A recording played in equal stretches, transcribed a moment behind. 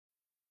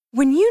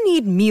When you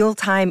need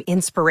mealtime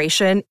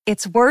inspiration,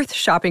 it's worth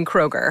shopping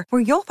Kroger,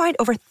 where you'll find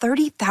over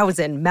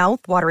 30,000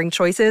 mouth-watering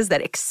choices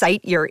that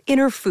excite your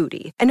inner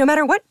foodie. And no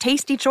matter what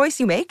tasty choice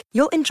you make,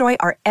 you'll enjoy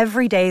our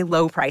everyday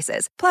low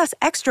prices, plus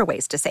extra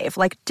ways to save,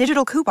 like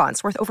digital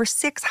coupons worth over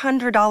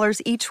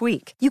 $600 each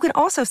week. You can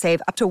also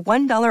save up to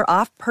 $1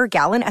 off per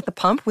gallon at the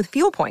pump with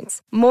fuel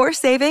points. More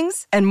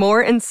savings and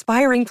more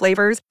inspiring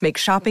flavors make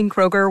shopping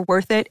Kroger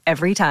worth it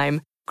every time.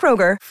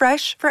 Kroger,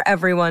 fresh for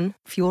everyone.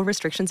 Fuel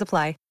restrictions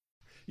apply.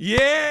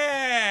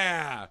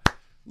 Yeah!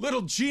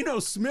 Little Geno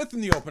Smith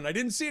in the open. I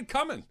didn't see it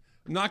coming.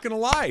 I'm not going to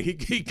lie.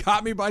 He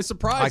caught me by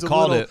surprise. I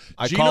called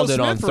it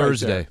on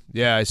Thursday. Right,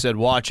 yeah, I said,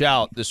 watch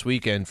out this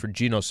weekend for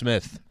Geno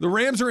Smith. The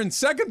Rams are in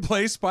second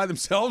place by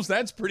themselves.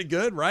 That's pretty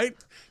good, right?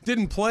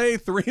 Didn't play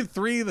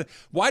 3-3.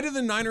 Why do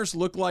the Niners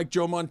look like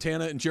Joe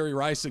Montana and Jerry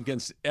Rice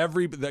against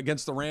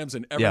the Rams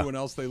and everyone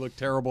else? They look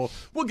terrible.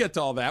 We'll get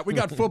to all that. We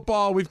got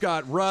football. We've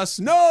got Russ.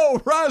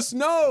 No, Russ,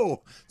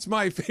 no. It's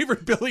my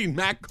favorite Billy and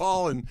Mac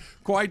call in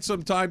quite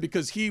some time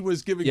because he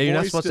was giving voice you're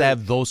not supposed to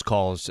have those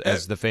calls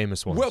as the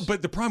famous ones. Well,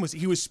 but the problem was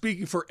he was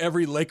speaking for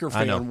every Laker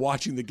fan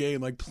watching the game.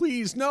 Like,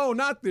 please, no,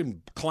 not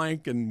them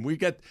clank. And we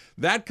get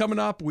that coming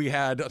up. We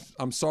had,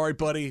 I'm sorry,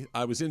 buddy.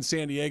 I was in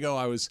San Diego.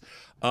 I was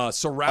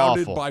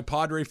surrounded by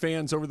Padre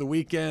fans over the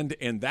weekend,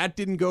 and that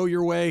didn't go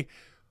your way.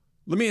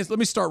 Let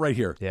me start right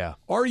here. Yeah.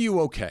 Are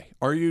you okay?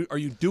 Are you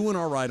doing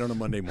all right on a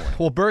Monday morning?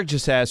 Well, Berg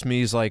just asked me.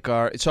 He's like,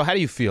 so how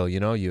do you feel? You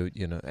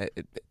know.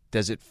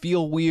 Does it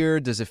feel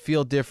weird? Does it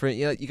feel different?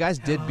 You guys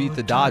did beat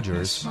the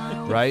Dodgers,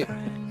 right?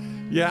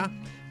 Yeah.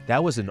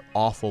 That was an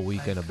awful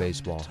weekend of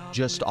baseball.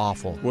 Just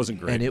awful.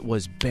 Wasn't great. And it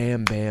was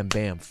bam, bam,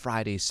 bam.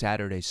 Friday,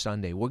 Saturday,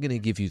 Sunday. We're going to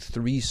give you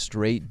 3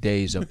 straight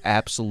days of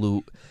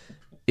absolute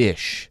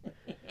ish.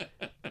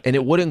 And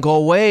it wouldn't go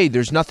away.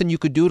 There's nothing you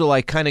could do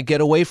to kind of get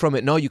away from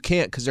it. No, you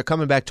can't because they're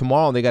coming back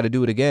tomorrow and they got to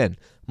do it again.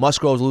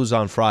 Musgroves lose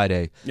on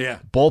Friday. Yeah.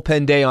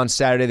 Bullpen day on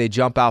Saturday. They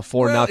jump out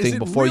 4-0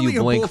 before really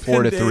you blink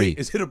 4-3.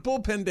 Is it a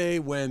bullpen day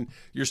when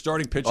your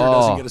starting pitcher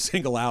doesn't get a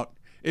single out?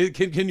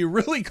 Can you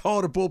really call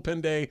it a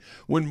bullpen day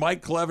when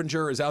Mike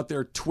Clevenger is out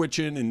there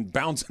twitching and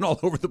bouncing all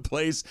over the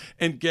place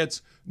and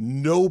gets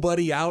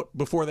nobody out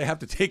before they have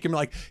to take him?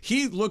 Like,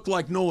 he looked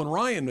like Nolan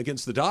Ryan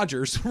against the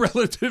Dodgers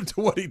relative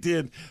to what he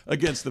did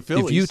against the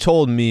Phillies. If you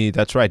told me,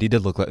 that's right, he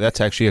did look like,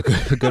 that's actually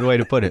a good way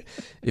to put it.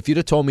 If you'd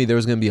have told me there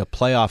was going to be a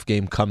playoff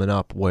game coming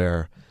up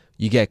where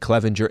you get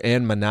Clevenger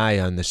and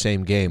Manaea in the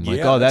same game,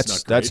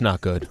 that's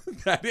not good.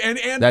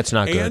 That's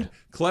not good. And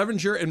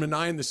Clevenger and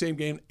Manaea in the same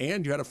game,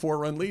 and you had a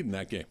 4-run lead in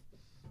that game.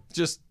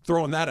 Just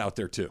throwing that out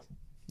there, too.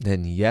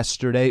 Then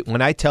yesterday,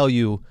 when I tell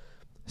you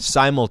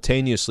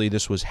simultaneously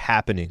this was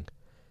happening,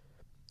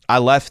 I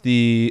left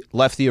the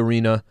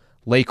arena,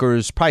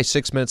 Lakers, probably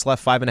 6 minutes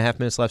left, 5.5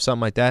 minutes left,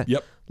 something like that.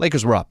 Yep.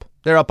 Lakers were up.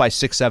 They're up by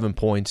 6-7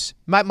 points.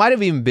 Might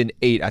have even been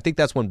 8. I think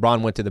that's when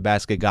Bron went to the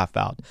basket, got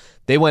fouled.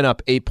 They went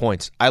up 8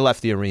 points. I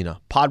left the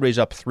arena. Padres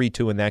up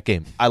 3-2 in that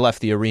game. I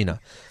left the arena.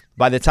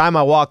 By the time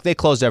I walked, they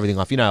closed everything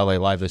off. You know how LA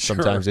Live is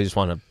sometimes. They just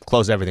want to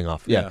close everything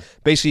off. Yeah.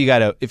 Basically,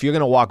 if you're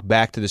going to walk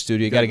back to the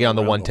studio, you got to get on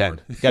the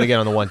 110. You got to get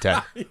on the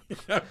 110.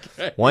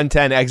 Okay.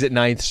 110, exit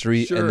 9th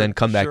Street, and then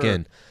come back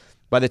in.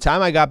 By the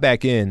time I got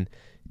back in,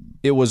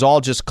 it was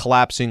all just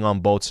collapsing on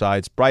both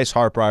sides. Bryce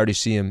Harper, I already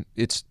see him.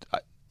 It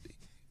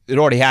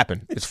already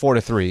happened. It's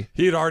 4-3.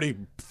 He had already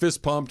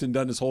fist pumped and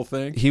done his whole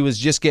thing. He was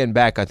just getting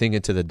back, I think,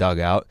 into the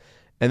dugout.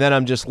 And then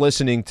I'm just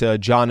listening to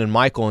John and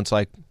Michael, and it's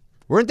like,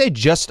 weren't they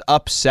just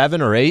up 7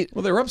 or 8?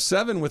 Well, they were up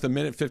 7 with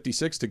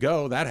 1:56 to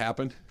go. That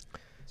happened.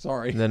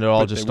 Sorry. And then it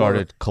all just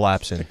started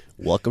collapsing.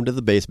 Welcome to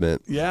the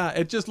basement. Yeah,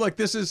 it just like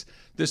this is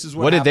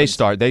what did they happens.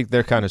 start?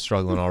 They're kind of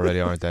struggling already,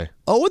 aren't they?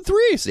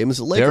 0-3, same as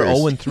the Lakers. They're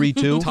 0-3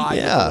 too. Tied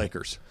with the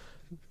Lakers.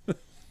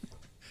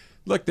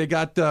 Look, they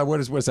got what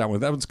is that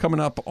one? That one's coming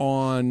up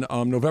on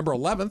November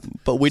 11th.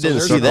 But we didn't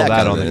see Circle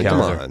that on the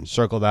calendar. Come on.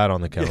 Circle that on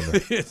the calendar.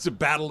 It's a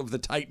battle of the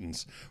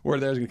Titans where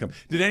there's going to come.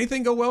 Did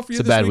anything go well for you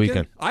It's a this bad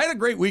weekend? weekend. I had a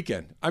great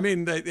weekend. I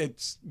mean,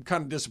 it's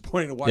kind of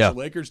disappointing to watch the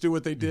Lakers do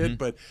what they did,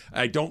 but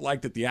I don't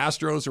like that the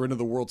Astros are into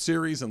the World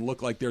Series and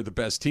look like they're the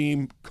best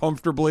team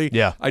comfortably.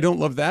 Yeah. I don't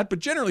love that, but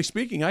generally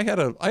speaking, I had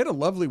a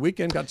lovely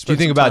weekend. Got to Do you spend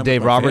think some about time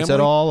Dave with my Roberts family.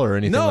 at all or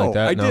anything like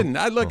that? No, I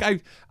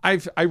didn't.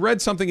 I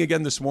read something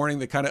again this morning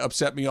that kind of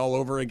upset me all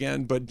over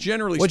again, but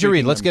generally What'd you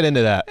read? Let's get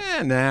into that.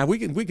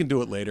 We can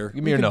do it later.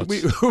 Give me your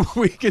notes.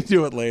 We can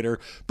do it later.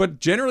 But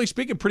generally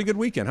speaking, pretty good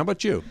weekend. How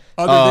about you?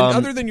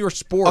 Other than your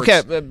sports.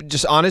 Okay,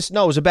 just honest.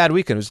 No, it was a bad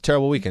weekend. It was a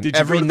terrible weekend. Did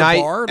you go to the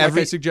bar like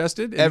I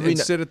suggested and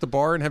sit at the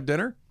bar and have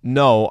dinner?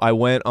 No, I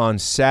went on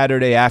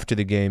Saturday after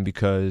the game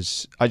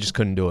because I just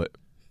couldn't do it.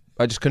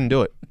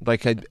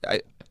 Like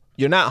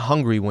you're not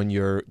hungry when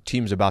your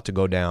team's about to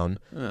go down.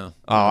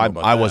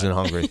 I wasn't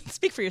hungry.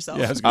 Speak for yourself.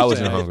 Yeah, I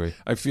wasn't hungry.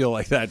 I feel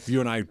like that.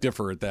 You and I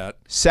differ at that.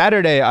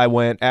 Saturday, I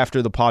went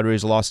after the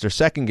Padres lost their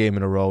second game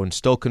in a row and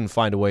still couldn't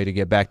find a way to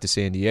get back to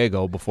San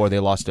Diego before they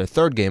lost their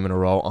third game in a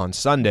row on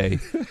Sunday.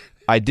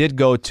 I did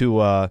go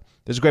to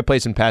there's a great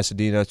place in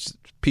Pasadena. It's a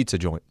pizza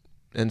joint.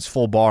 and it's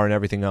full bar and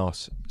everything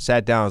else.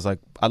 Sat down, I was like,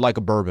 I'd like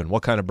a bourbon.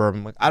 What kind of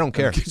bourbon? I'm like, I don't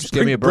care. Just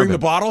give me a bourbon. Bring the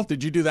bottle?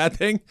 Did you do that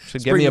thing?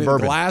 Just give me a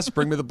bourbon. Glass,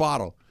 bring me the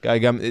bottle. You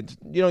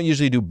don't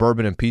usually do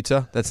bourbon and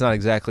pizza. That's not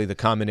exactly the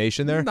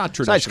combination there. Not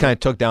traditional. So I just kind of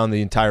took down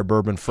the entire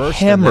bourbon first,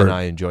 Hammered. and then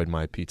I enjoyed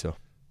my pizza.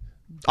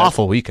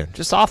 Awful weekend.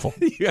 Just awful.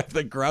 You have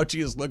the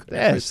grouchiest look.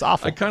 Yeah, it's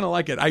awful. I kind of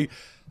like it.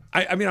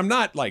 I mean, I'm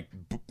not like,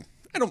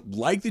 I don't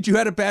like that you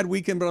had a bad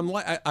weekend,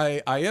 but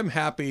I am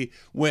happy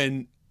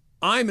when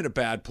I'm in a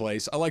bad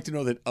place. I like to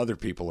know that other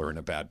people are in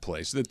a bad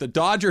place, that the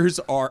Dodgers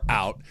are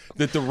out,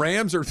 that the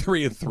Rams are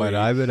 3-3. But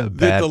I'm in a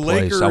bad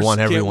place. I want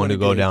everyone to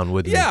go down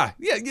with me. Yeah,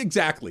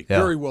 exactly. Yeah.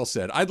 Very well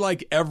said. I'd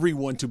like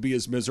everyone to be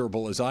as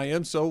miserable as I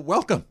am, so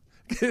welcome.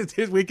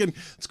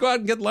 Let's go out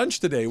and get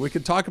lunch today. We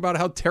can talk about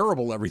how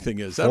terrible everything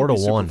is.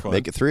 4-1.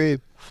 Make it 3.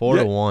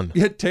 4-1.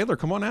 Yeah, Taylor,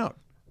 come on out.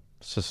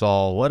 It's just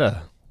all, what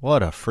a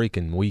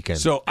freaking weekend.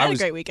 So I had a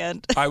great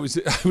weekend. I was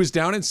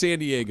down in San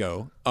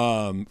Diego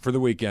for the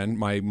weekend.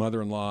 My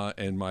mother-in-law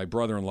and my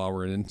brother-in-law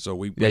were in, so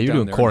we went you're down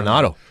doing there.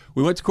 Coronado.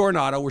 We went to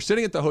Coronado. We're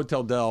sitting at the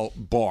Hotel Del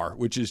bar,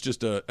 which is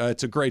just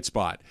it's a great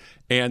spot.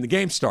 And the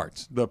game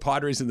starts, the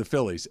Padres and the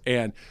Phillies,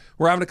 and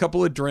we're having a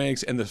couple of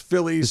drinks. And the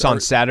Phillies. This is on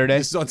Saturday.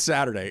 This is on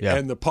Saturday, yeah.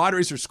 And the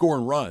Padres are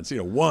scoring runs.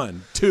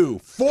 1, 2,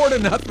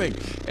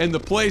 4-0, and the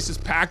place is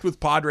packed with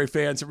Padre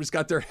fans. Everybody's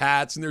got their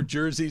hats and their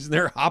jerseys, and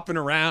they're hopping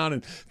around,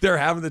 and they're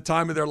having the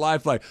time of their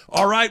life. Like,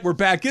 all right, we're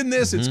back in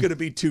this. It's going to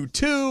be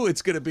 2-2.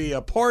 It's going to be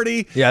a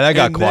party. Yeah, that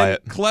got and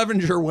quiet. Then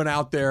Clevenger went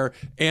out there,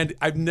 and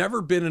I've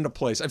never been in a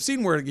place. I've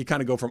seen where you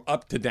kind of go from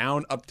up to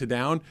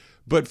down,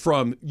 but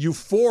from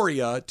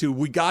euphoria to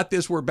we got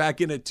this, we're back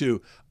in it,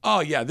 to,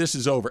 oh, yeah, this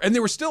is over. And they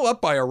were still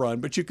up by a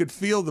run, but you could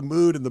feel the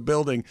mood in the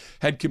building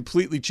had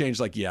completely changed.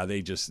 Like, yeah,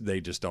 they just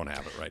don't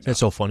have it right now. It's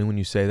so funny when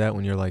you say that,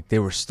 when you're like, they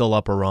were still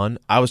up a run.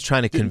 I was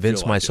trying to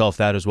convince myself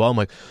that as well. I'm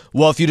like,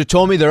 well, if you'd have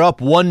told me they're up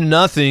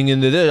 1-0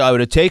 into this, I would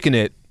have taken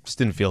it. Just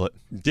didn't feel it.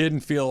 Didn't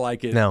feel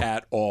like it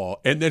at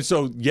all. And then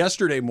so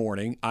yesterday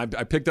morning, I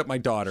picked up my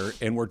daughter,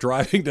 and we're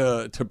driving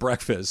to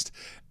breakfast,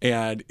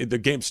 and the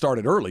game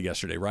started early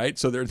yesterday, right?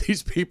 So there are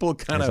these people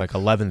kind of like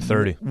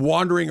 11:30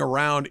 wandering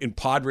around in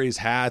Padres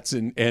hats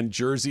and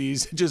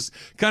jerseys, just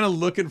kind of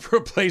looking for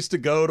a place to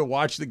go to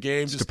watch the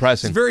game. It's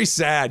depressing. It's very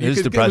sad.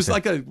 It was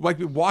like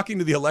walking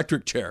to the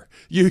electric chair.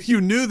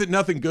 You knew that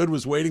nothing good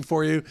was waiting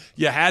for you.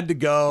 You had to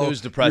go. It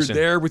was depressing.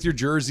 You're there with your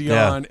jersey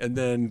on, and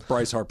then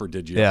Bryce Harper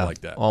did you like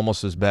that.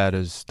 Almost as bad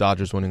as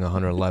Dodgers winning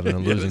 111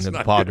 and losing to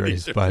the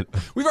Padres. But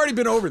we've already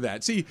been over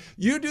that. See,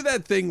 you do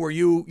that thing where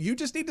you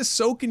just need to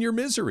soak in your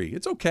misery.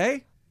 It's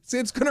okay.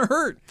 It's going to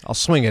hurt. I'll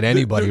swing at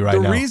anybody right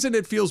now. The reason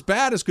it feels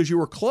bad is because you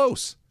were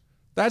close.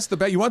 That's the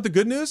bad. You want the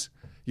good news?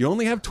 You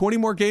only have 20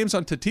 more games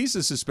on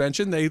Tatis's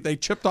suspension. They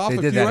chipped off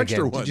a few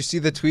extra ones. Did you see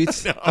the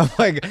tweets? No. I'm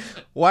like,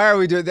 why are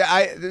we doing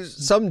that? There's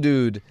some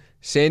dude,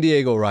 San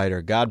Diego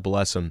writer, God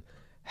bless him,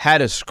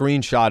 had a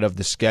screenshot of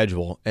the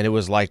schedule, and it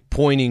was like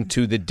pointing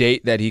to the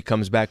date that he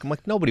comes back. I'm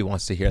like, nobody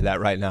wants to hear that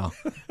right now.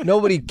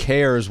 Nobody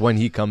cares when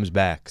he comes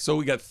back. So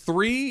we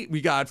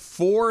got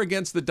 4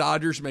 against the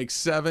Dodgers, makes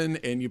 7,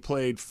 and you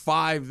played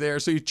 5 there.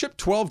 So you chipped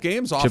 12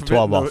 games off. Chipped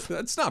 12 off.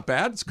 That's not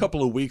bad. It's a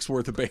couple of weeks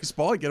worth of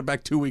baseball. You get it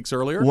back 2 weeks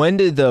earlier. When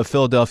did the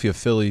Philadelphia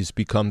Phillies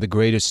become the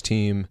greatest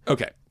team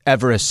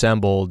ever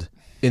assembled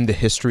in the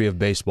history of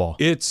baseball?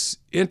 It's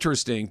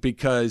interesting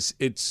because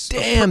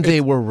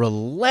they were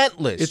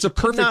relentless. It's a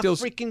perfect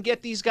freaking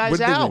get these guys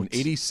out.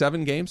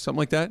 87 games, something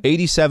like that.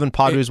 87.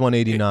 Padres won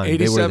 89.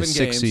 They were the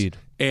 6th seed,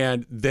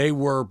 and they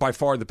were by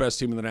far the best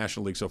team in the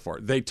National League so far.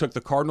 They took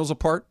the Cardinals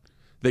apart.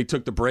 They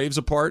took the Braves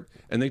apart,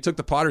 and they took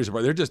the Padres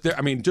apart.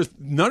 Just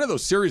none of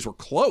those series were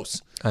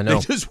close. I know.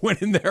 They just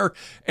went in there,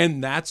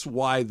 and that's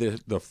why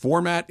the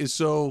format is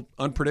so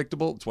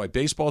unpredictable. It's why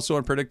baseball is so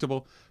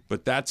unpredictable.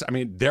 But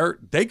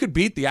they could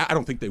beat I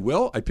don't think they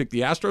will. I picked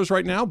the Astros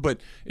right now, but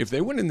if they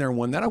went in there and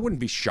won that, I wouldn't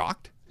be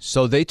shocked.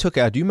 So they took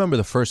out. Do you remember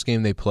the first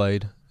game they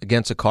played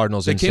against the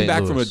Cardinals in St. Louis? They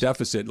came back from a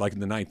deficit like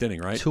in the 9th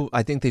inning, right?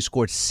 I think they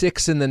scored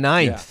 6 in the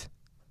 9th. Yeah.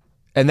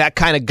 And that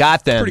kind of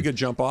got them. Pretty good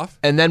jump off.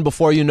 And then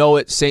before you know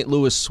it, St.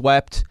 Louis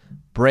swept,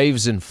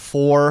 Braves in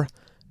 4,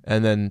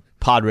 and then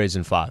Padres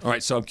in 5. All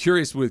right, so I'm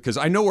curious because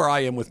I know where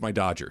I am with my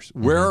Dodgers.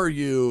 Mm-hmm. Where are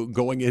you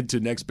going into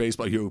next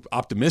baseball? Are you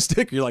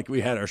optimistic? You're like,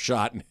 we had our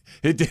shot and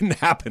it didn't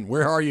happen.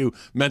 Where are you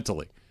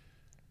mentally?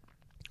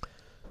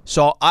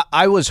 So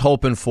I was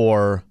hoping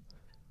for,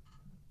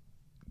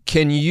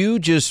 can you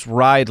just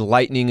ride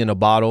lightning in a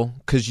bottle?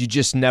 Because you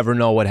just never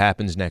know what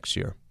happens next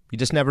year. You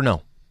just never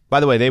know. By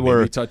the way, maybe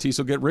Tatis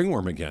will get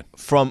ringworm again.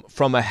 From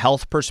a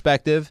health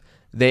perspective,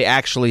 they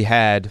actually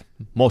had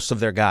most of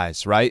their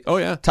guys, right? Oh,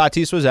 yeah.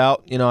 Tatis was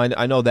out.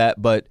 I know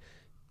that, but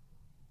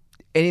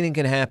anything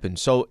can happen.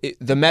 So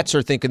the Mets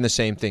are thinking the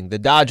same thing. The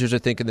Dodgers are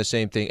thinking the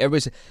same thing.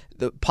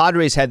 The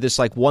Padres had this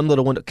like one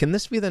little window. Can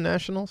this be the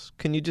Nationals?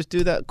 Can you just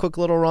do that quick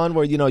little run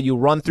where, you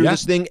run through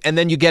this thing and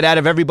then you get out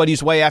of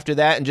everybody's way after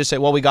that and just say,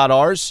 well, we got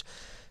ours?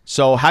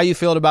 So how you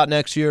feeling about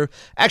next year?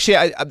 Actually,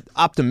 I'm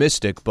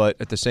optimistic, but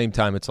at the same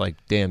time, it's like,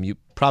 damn, you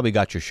probably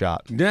got your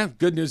shot. Yeah,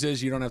 good news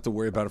is you don't have to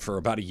worry about it for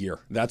about a year.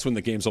 That's when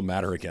the games will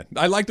matter again.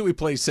 I like that we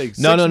play, say, 6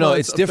 No, months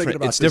it's of different. thinking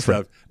about It's this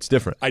different. stuff. It's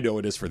different. I know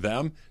it is for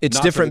them. It's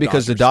not different for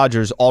because the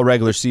Dodgers, all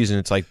regular season,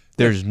 it's like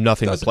there's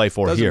nothing to play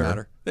for doesn't here.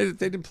 Matter. They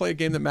didn't play a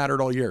game that mattered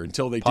all year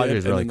until they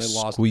Padres did, are and like then they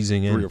lost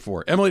squeezing 3 in. or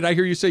 4. Emily, did I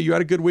hear you say you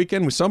had a good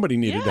weekend? Well, somebody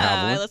needed to have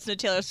I one. listened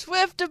to Taylor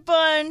Swift a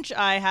bunch.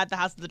 I had the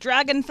House of the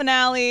Dragon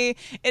finale.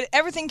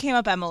 Everything came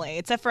up Emily,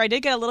 except for I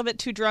did get a little bit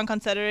too drunk on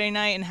Saturday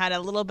night and had a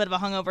little bit of a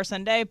hungover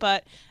Sunday,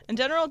 but in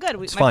general,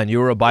 good. It's fine. You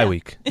were a bye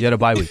week. You had a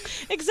bye week.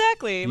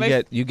 Exactly.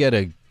 You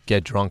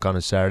get drunk on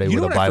a Saturday You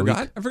know with a what bye I forgot?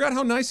 week. I forgot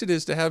how nice it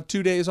is to have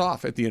 2 days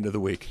off at the end of the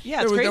week.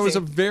 Yeah, it's That was crazy.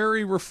 a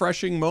very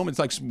refreshing moment. It's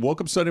like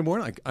woke up Sunday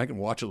morning, I can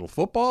watch a little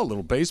football, a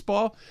little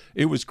baseball.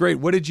 It was great.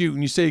 What did you?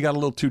 When you say you got a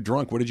little too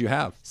drunk, what did you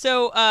have?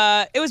 So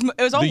it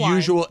was all The wine.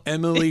 usual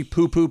Emily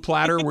poo-poo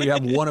platter where you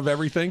have one of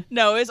everything.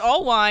 No, it was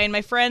all wine.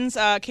 My friends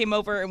came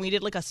over and we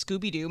did like a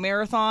Scooby-Doo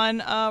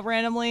marathon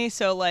randomly.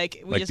 So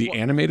like we Like just the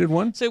animated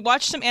one. So we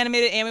watched some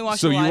animated and we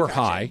watched. So the you live were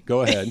action. high.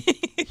 Go ahead.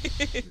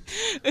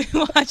 We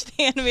watched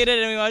the animated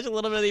and we watched a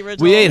little bit of the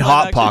original. We ate live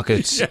Hot action.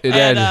 Pockets. It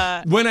And,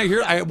 had- When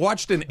I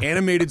watched an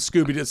animated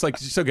Scooby, it's like,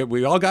 okay,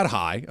 we all got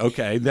high.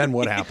 Okay, then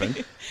what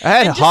happened? I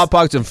had Hot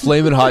Pockets and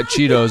Flamin' Hot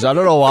Cheetos. I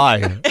don't know why.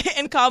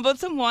 and comboed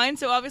some wine,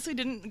 so obviously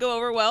didn't go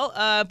over well.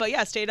 But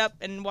yeah, stayed up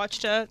and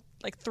watched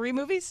like 3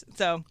 movies.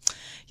 So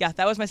yeah,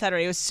 that was my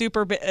Saturday. It was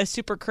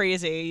super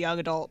crazy young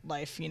adult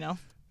life, you know.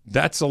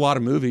 That's a lot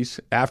of movies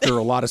after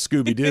a lot of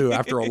Scooby-Doo,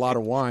 after a lot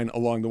of wine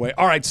along the way.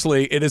 All right,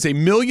 Slee, it is a $1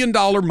 Million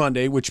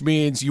Monday, which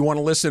means you want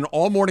to listen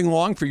all morning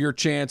long for your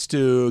chance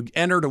to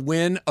enter to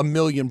win $1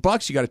 million.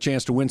 You got a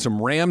chance to win some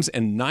Rams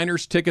and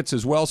Niners tickets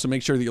as well, so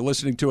make sure that you're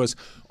listening to us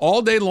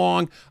all day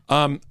long.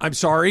 I'm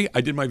sorry, I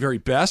did my very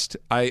best.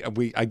 I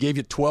gave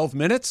you 12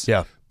 minutes.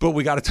 Yeah. But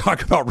we got to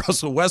talk about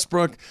Russell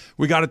Westbrook.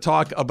 We got to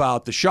talk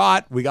about the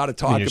shot. We got to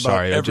talk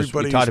about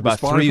everybody. We talked about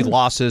 3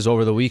 losses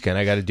over the weekend.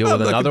 I got to deal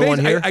with another one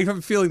here. I have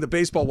a feeling the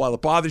baseball, while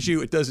it bothers you,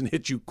 it doesn't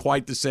hit you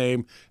quite the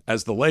same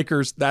as the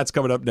Lakers. That's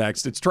coming up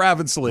next. It's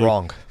Travis Lee.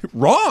 Wrong.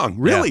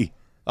 Really? Yeah.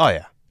 Oh,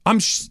 yeah. I'm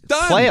stunned.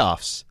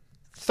 Playoffs.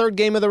 3rd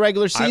game of the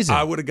regular season.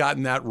 I would have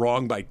gotten that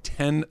wrong by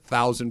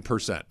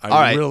 10,000%. All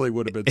right. Really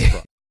would have been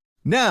surprised.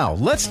 Now,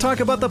 let's talk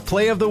about the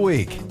play of the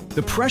week.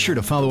 The pressure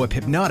to follow up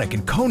Hypnotic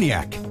and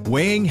Cognac,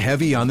 weighing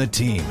heavy on the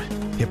team.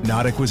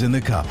 Hypnotic was in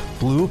the cup,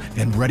 blue,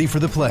 and ready for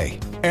the play.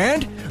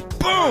 And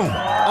boom!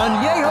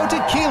 Añejo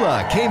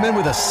Tequila came in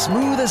with a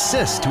smooth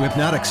assist to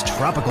Hypnotic's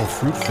tropical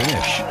fruit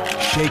finish.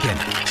 Shaken,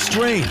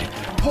 strained,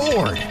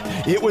 poured.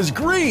 It was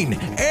green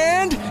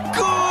and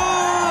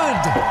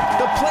good!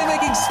 The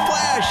playmaking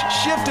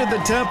splash shifted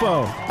the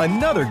tempo.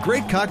 Another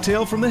great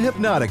cocktail from the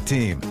Hypnotic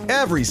team.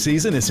 Every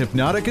season is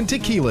Hypnotic and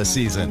Tequila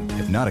season.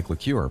 Hypnotic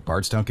Liqueur,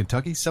 Bardstown,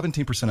 Kentucky,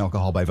 17%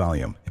 alcohol by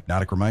volume.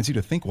 Hypnotic reminds you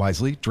to think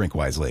wisely, drink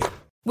wisely.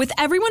 With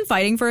everyone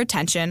fighting for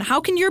attention, how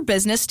can your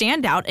business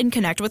stand out and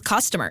connect with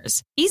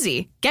customers?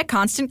 Easy. Get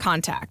Constant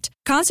Contact.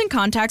 Constant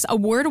Contact's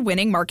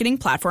award-winning marketing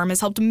platform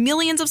has helped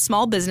millions of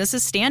small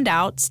businesses stand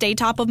out, stay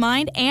top of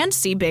mind, and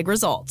see big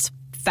results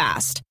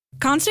fast.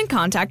 Constant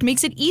Contact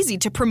makes it easy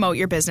to promote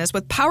your business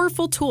with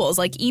powerful tools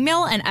like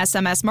email and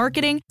SMS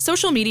marketing,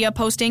 social media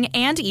posting,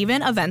 and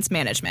even events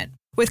management.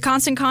 With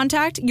Constant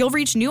Contact, you'll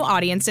reach new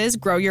audiences,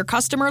 grow your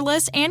customer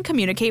list, and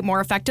communicate more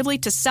effectively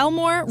to sell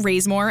more,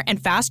 raise more,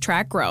 and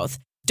fast-track growth.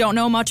 Don't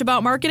know much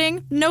about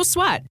marketing? No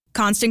sweat.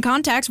 Constant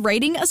Contact's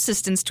writing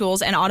assistance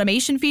tools and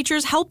automation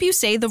features help you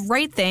say the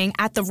right thing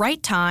at the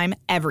right time,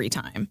 every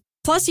time.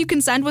 Plus, you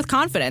can send with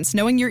confidence,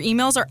 knowing your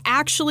emails are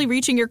actually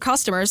reaching your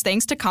customers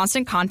thanks to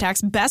Constant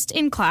Contact's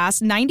best-in-class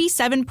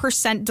 97%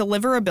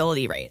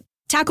 deliverability rate.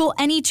 Tackle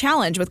any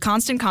challenge with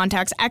Constant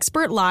Contact's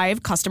expert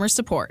live customer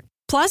support.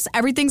 Plus,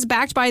 everything's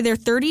backed by their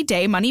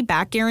 30-day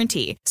money-back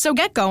guarantee. So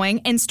get going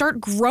and start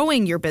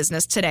growing your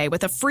business today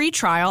with a free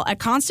trial at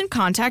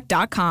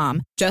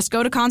ConstantContact.com. Just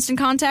go to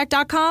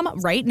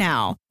ConstantContact.com right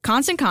now.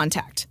 Constant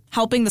Contact,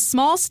 helping the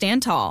small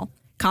stand tall.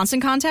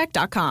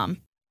 ConstantContact.com.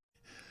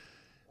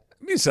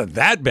 I mean, it's not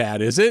that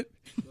bad, is it?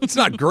 It's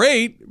not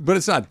great, but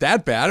it's not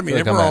that bad. I mean,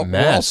 Like we're I'm a all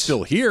mess.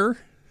 still here.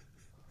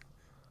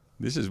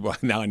 This is why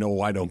now I know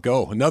why I don't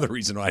go. Another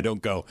reason why I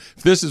don't go.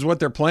 If this is what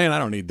they're playing, I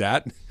don't need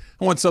that.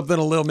 I want something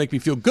a little make me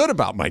feel good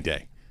about my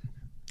day.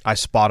 I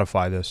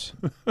Spotify this.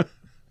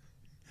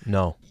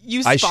 No.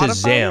 You I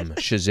Spotify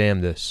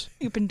Shazam this.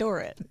 You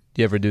Pandora it. Do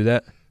you ever do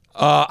that?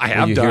 I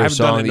have you done. hear I a haven't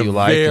song done it that in you a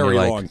like and you're very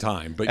like, long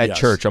time. But At yes.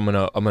 church, I'm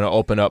gonna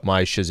open up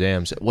my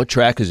Shazams. What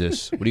track is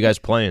this? What are you guys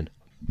playing?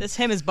 This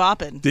hymn is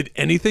bopping. Did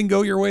anything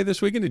go your way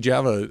this weekend? Did you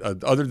have a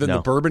other than No.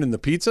 the bourbon and the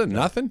pizza?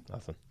 Nothing.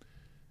 Nothing.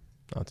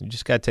 You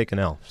just gotta take an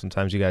L.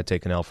 Sometimes you gotta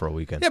take an L for a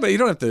weekend. Yeah, but you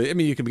don't have to. I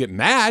mean, you can get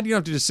mad. You don't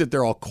have to just sit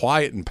there all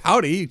quiet and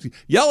pouty.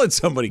 Yell at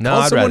somebody. No,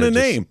 Call I'd someone rather a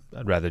just- name.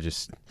 I'd rather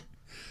just. You're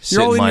sit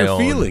all in my your own-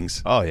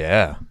 feelings. Oh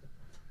yeah.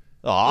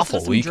 Awful Listen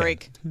to some weekend.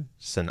 Drake.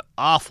 It's an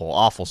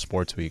awful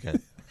sports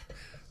weekend.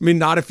 I mean,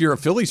 not if you're a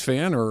Phillies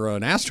fan or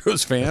an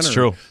Astros fan That's or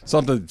true.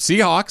 something.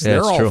 Seahawks, Yeah, they're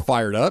it's all true.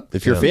 fired up.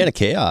 If you're a fan of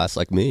chaos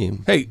like me,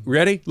 Hey,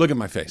 ready? Look at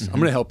my face. I'm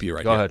going to help you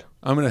right Go here. ahead.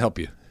 I'm going to help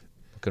you.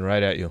 Looking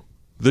right at you.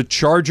 The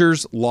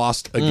Chargers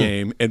lost a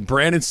game, and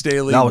Brandon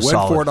Staley That went was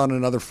solid. for it on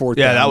another fourth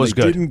Yeah, down. that was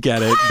They good. Didn't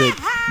get it.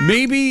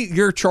 Maybe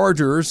your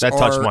Chargers That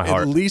touched are my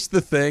heart. at least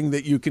the thing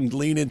that you can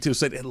lean into.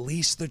 Said at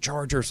least the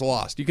Chargers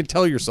lost. You can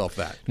tell yourself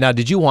that. Now,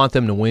 did you want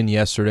them to win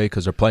yesterday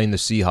because they're playing the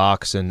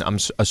Seahawks? And I'm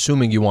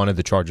assuming you wanted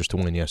the Chargers to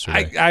win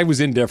yesterday. I was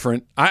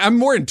indifferent. I'm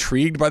more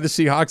intrigued by the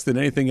Seahawks than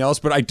anything else,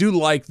 but I do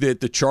like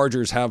that the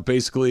Chargers have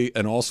basically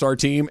an all-star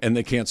team and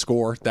they can't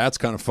score. That's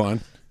kind of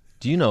fun.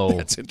 Do you know?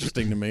 That's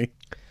interesting to me.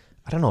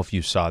 I don't know if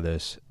you saw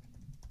this.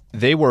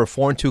 They were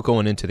 4-2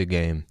 going into the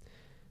game.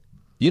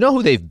 You know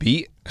who they've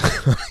beat?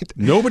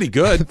 Nobody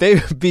good.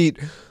 They've beat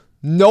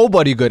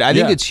nobody good. I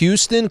think Yeah. it's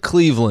Houston,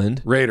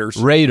 Cleveland,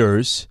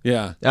 Raiders.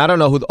 Yeah. I don't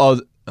know who. I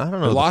don't know.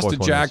 They who the lost fourth to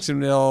one is.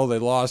 Jacksonville. They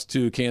lost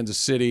to Kansas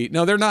City.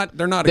 No, they're not.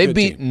 They're not. They a good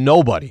beat team.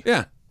 nobody.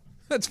 Yeah,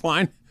 that's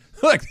fine.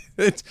 Like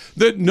it's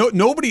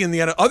nobody in the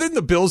NFL other than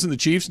the Bills and the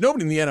Chiefs.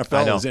 Nobody in the I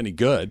NFL know. is any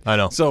good. I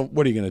know. So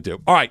what are you going to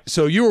do? All right.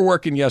 So you were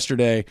working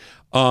yesterday.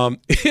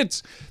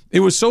 It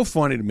was so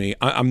funny to me.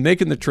 I'm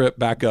making the trip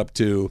back up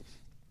to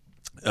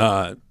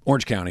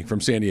Orange County from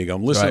San Diego.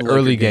 I'm listening Right,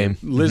 to the Laker early game.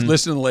 Listening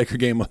to the Laker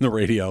game on the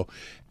radio,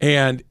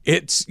 and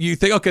you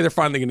think, okay, they're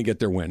finally going to get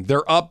their win.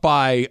 They're up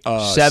by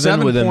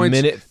 7 with points,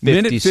 a minute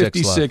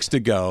 56 left. to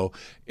go.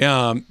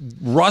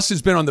 Russ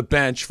has been on the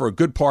bench for a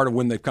good part of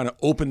when they've kind of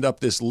opened up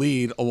this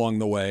lead along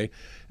the way,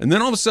 and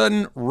then all of a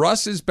sudden,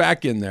 Russ is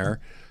back in there.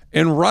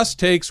 And Russ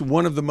takes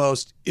one of the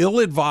most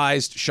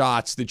ill-advised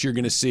shots that you're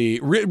going to see,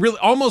 really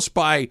almost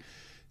by,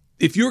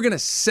 if you were going to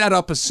set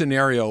up a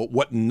scenario,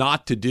 what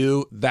not to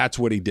do, that's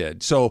what he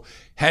did. So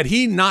had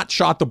he not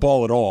shot the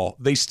ball at all,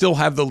 they still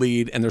have the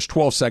lead, and there's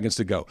 12 seconds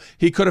to go.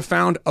 He could have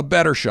found a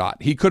better shot.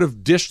 He could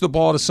have dished the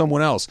ball to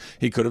someone else.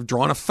 He could have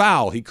drawn a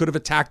foul. He could have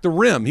attacked the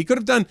rim. He could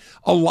have done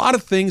a lot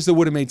of things that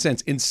would have made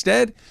sense.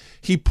 Instead,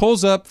 he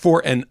pulls up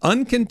for an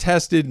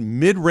uncontested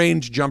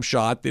mid-range jump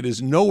shot that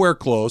is nowhere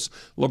close.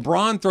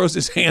 LeBron throws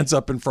his hands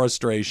up in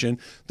frustration.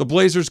 The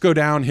Blazers go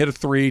down, hit a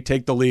three,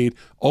 take the lead,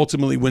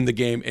 ultimately win the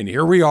game. And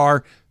here we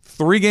are,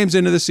 3 games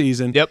into the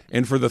season. Yep.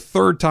 And for the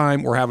third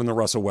time, we're having the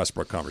Russell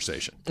Westbrook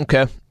conversation.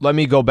 Okay, let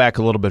me go back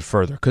a little bit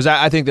further because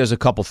I think there's a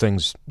couple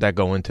things that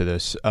go into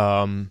this.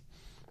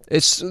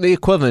 It's the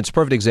equivalent. It's a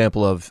perfect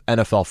example of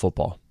NFL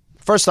football.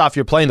 First off,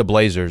 you're playing the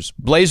Blazers.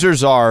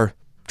 Blazers are,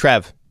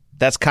 Trev,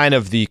 that's kind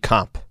of the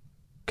comp,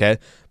 okay?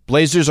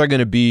 Blazers are going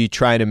to be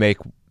trying to make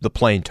the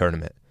play-in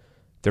tournament.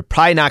 They're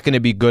probably not going to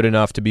be good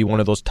enough to be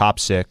one of those top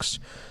 6,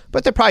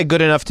 but they're probably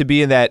good enough to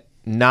be in that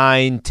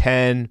 9,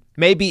 10,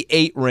 maybe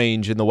 8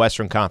 range in the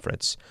Western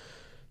Conference.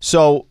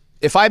 So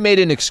if I made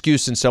an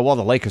excuse and said, well,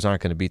 the Lakers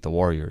aren't going to beat the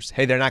Warriors,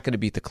 hey, they're not going to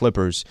beat the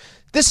Clippers,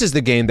 this is the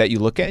game that you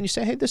look at and you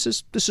say, hey, this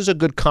is a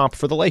good comp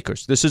for the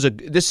Lakers. This is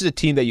a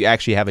team that you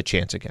actually have a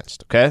chance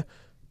against, okay?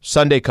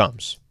 Sunday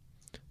comes.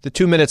 The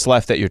 2 minutes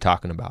left that you're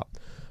talking about.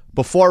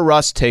 Before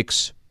Russ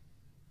takes,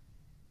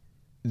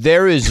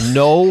 there is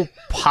no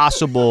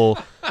possible.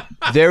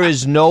 You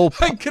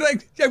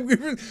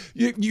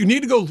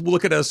need to go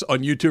look at us on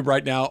YouTube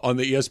right now on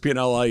the ESPN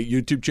LA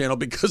YouTube channel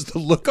because the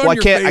look on Well,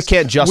 your face. I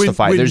can't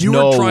justify. When There's you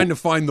no- were trying to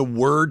find the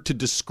word to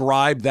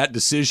describe that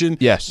decision.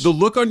 Yes. The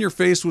look on your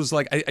face was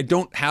like, I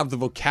don't have the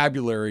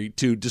vocabulary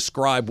to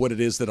describe what it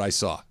is that I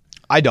saw.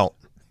 I don't.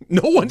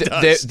 No one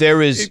does.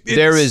 There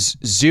is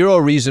zero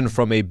reason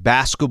from a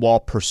basketball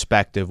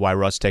perspective why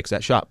Russ takes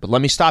that shot. But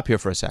let me stop here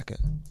for a second.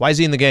 Why is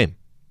he in the game?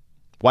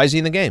 Why is he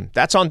in the game?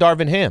 That's on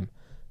Darvin Ham.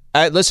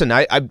 Listen,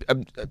 I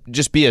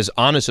just be as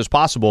honest as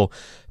possible.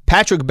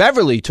 Patrick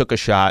Beverley took a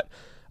shot,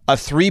 a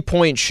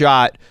 3-point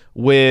shot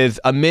with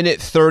a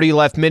minute 30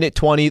 left, minute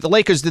 20. The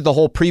Lakers did the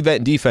whole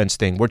prevent defense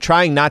thing. We're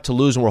trying not to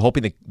lose, and we're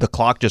hoping the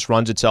clock just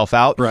runs itself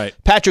out. Right.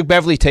 Patrick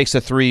Beverley takes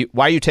a 3.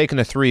 Why are you taking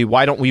a 3?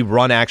 Why don't we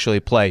run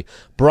actually play?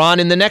 Bron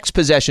in the next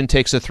possession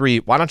takes a 3.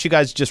 Why don't you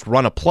guys just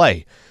run a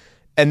play?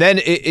 And then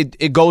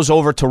it goes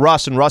over to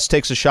Russ, and Russ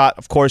takes a shot,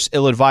 of course,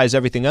 ill-advised,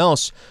 everything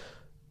else.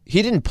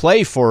 He didn't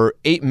play for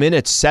 8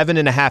 minutes,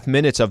 7.5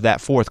 minutes of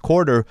that fourth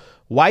quarter.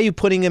 Why are you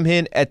putting him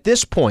in at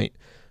this point?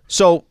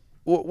 So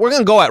we're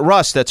going to go at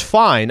Russ. That's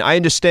fine. I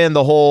understand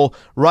the whole,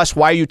 Russ,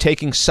 why are you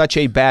taking such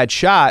a bad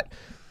shot?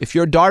 If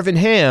you're Darvin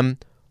Ham,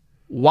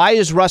 why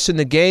is Russ in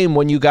the game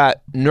when you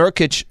got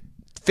Nurkic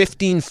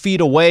 15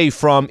 feet away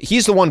from,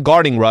 he's the one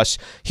guarding Russ.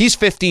 He's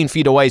 15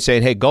 feet away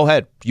saying, hey, go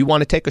ahead. You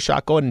want to take a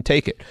shot? Go ahead and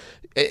take it.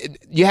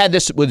 You had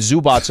this with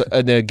Zubats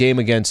in the game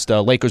against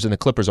Lakers and the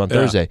Clippers on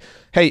Thursday.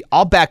 Hey,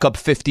 I'll back up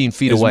 15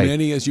 feet away. As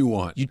many as you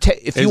want.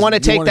 If you want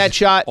to take that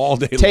shot, all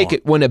day take long.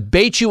 it. Want to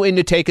bait you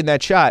into taking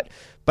that shot.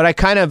 But I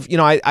kind of,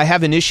 I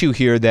have an issue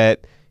here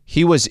that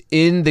he was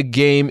in the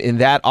game in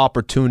that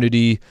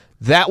opportunity.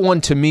 That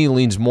one to me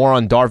leans more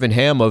on Darvin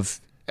Ham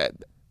of,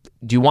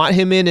 do you want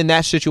him in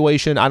that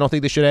situation? I don't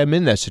think they should have him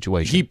in that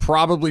situation. He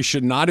probably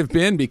should not have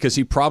been because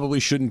he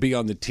probably shouldn't be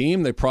on the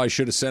team. They probably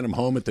should have sent him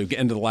home at the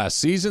end of the last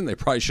season. They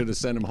probably should have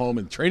sent him home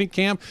in training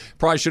camp.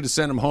 Probably should have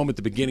sent him home at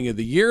the beginning of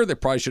the year. They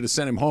probably should have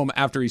sent him home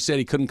after he said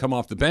he couldn't come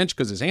off the bench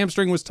because his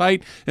hamstring was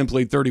tight and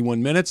played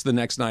 31 minutes the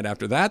next night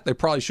after that. They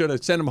probably should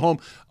have sent him home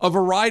a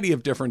variety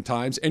of different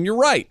times. And you're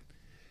right.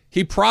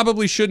 he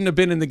probably shouldn't have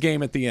been in the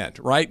game at the end,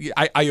 right?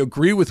 I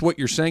agree with what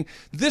you're saying.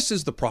 This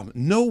is the problem.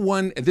 No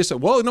one,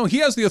 he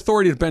has the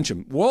authority to bench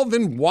him. Well,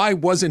 then why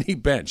wasn't he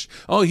benched?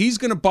 Oh, he's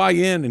going to buy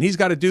in and he's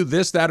got to do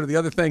this, that, or the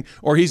other thing,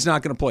 or he's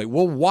not going to play.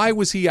 Well, why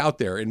was he out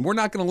there? And we're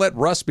not going to let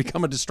Russ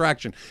become a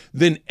distraction.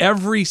 Then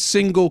every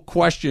single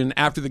question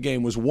after the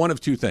game was one of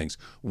two things.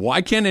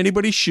 Why can't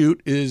anybody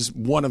shoot is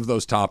one of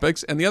those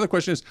topics. And the other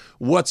question is,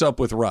 what's up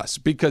with Russ?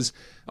 Because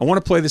I want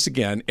to play this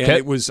again, and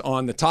it was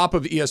on the top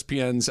of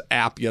ESPN's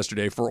app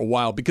yesterday for a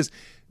while because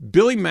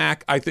Billy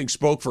Mack, I think,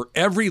 spoke for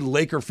every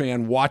Laker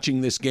fan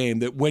watching this game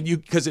that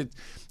because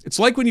it's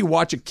like when you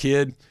watch a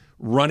kid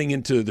running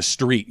into the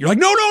street. You're like,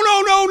 no,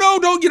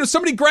 don't,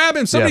 somebody grab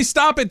him, somebody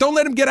stop it, don't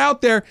let him get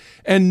out there.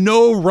 And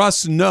no,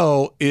 Russ,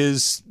 no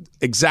is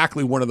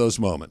exactly one of those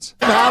moments.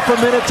 Half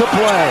a minute to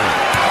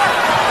play.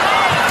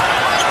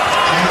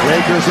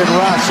 Lakers and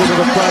Russ into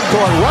the front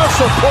court.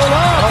 Russell pull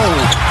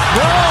up.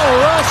 No,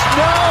 Russ,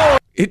 no.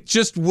 It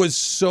just was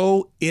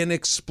so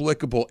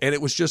inexplicable, and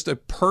it was just a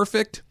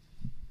perfect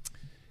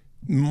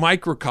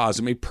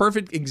microcosm, a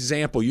perfect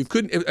example.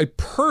 A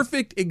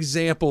perfect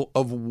example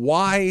of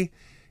why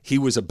he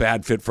was a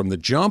bad fit from the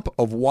jump,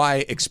 of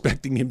why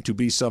expecting him to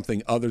be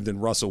something other than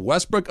Russell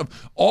Westbrook,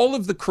 of all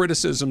of the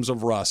criticisms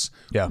of Russ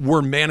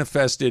were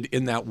manifested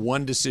in that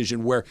one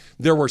decision where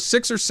there were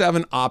 6 or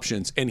 7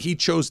 options and he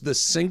chose the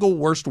single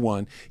worst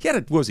one. He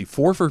had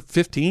 4 for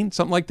 15,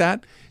 something like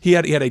that. He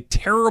had a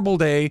terrible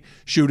day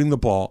shooting the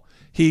ball.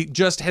 He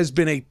just it's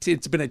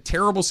been a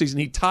terrible season.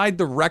 He tied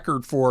the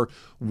record for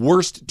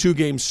worst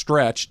 2-game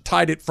stretch,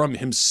 tied it from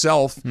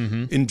himself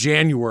in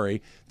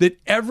January. That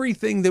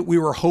everything that we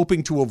were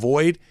hoping to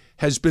avoid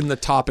has been the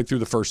topic through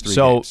the first 3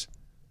 games.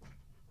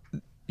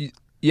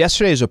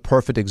 Yesterday is a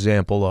perfect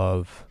example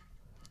of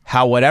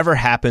how whatever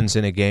happens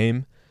in a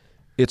game,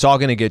 it's all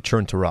going to get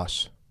turned to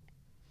Russ.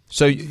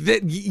 So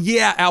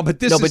Al,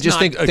 but this is but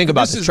just not think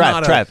about this.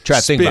 Trav,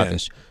 think about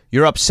this.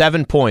 You're up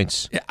 7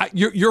 points.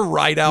 You're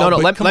right, Al. No,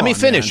 let me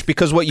finish,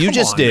 because what you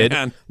just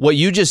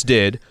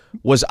did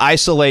was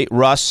isolate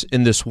Russ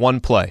in this one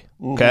play.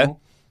 Okay,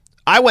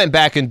 I went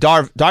back and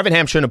Darvin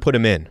Ham shouldn't have put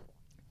him in.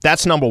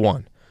 That's number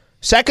one.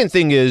 Second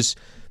thing is,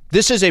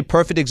 this is a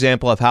perfect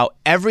example of how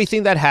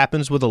everything that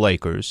happens with the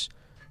Lakers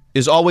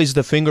is always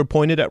the finger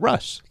pointed at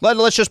Russ.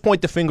 Let's just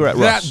point the finger at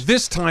Russ.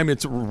 This time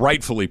it's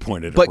rightfully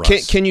pointed at Russ.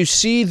 But can you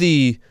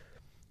see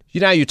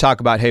you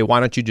talk about, hey, why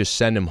don't you just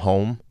send him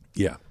home?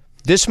 Yeah.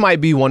 This might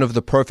be one of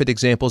the perfect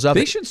examples of it.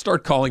 They should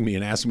start calling me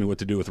and asking me what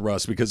to do with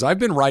Russ, because I've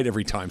been right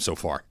every time so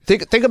far.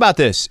 Think about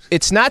this.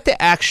 It's not the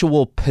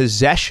actual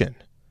possession.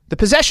 The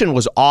possession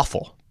was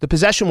awful.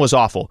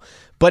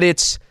 But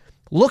it's,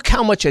 look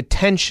how much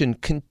attention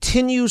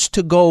continues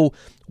to go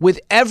with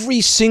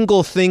every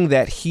single thing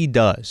that he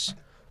does.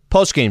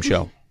 Post-game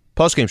show.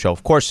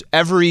 Of course,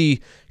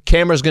 every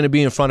camera's going to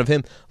be in front of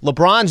him.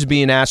 LeBron's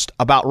being asked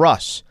about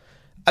Russ.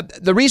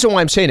 The reason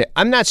why I'm saying it,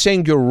 I'm not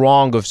saying you're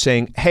wrong of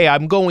saying, hey,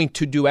 I'm going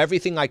to do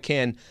everything I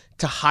can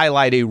to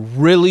highlight a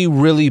really,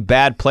 really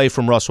bad play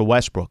from Russell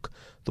Westbrook.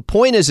 The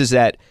point is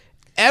that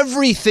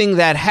everything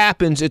that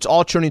happens, it's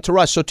all turning to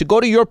Russ. So to go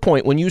to your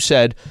point when you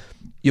said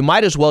you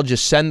might as well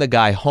just send the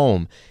guy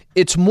home,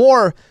 it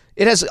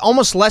has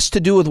almost less to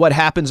do with what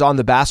happens on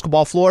the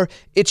basketball floor.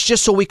 It's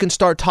just so we can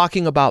start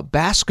talking about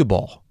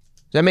basketball.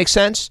 Does that make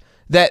sense?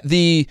 That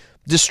the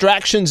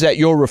distractions that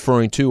you're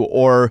referring to,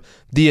 or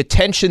the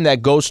attention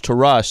that goes to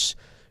Russ,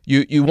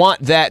 you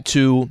want that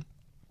to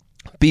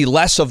be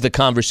less of the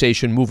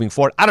conversation moving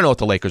forward. I don't know what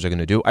the Lakers are going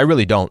to do. I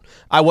really don't.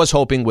 I was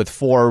hoping with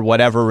 4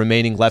 whatever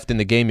remaining left in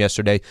the game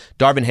yesterday,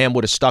 Darvin Ham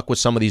would have stuck with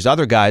some of these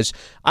other guys.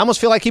 I almost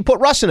feel like he put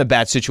Russ in a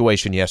bad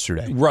situation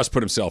yesterday. Russ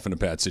put himself in a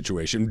bad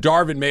situation.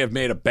 Darvin may have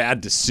made a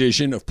bad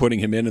decision of putting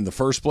him in the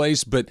first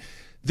place, but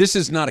this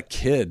is not a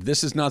kid.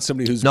 This is not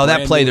somebody who's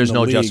that play. There's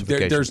no league.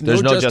 justification.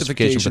 There's no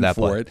justification for that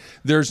play. It.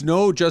 There's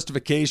no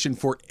justification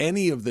for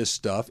any of this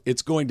stuff.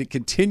 It's going to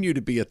continue to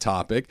be a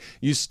topic.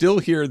 You still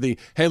hear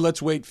hey,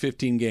 let's wait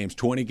 15 games,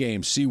 20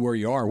 games, see where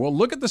you are. Well,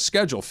 look at the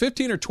schedule.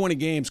 15 or 20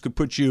 games could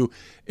put you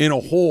in a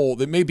hole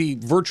that may be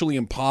virtually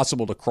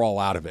impossible to crawl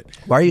out of it.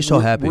 Why are you so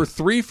happy? We're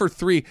 3 for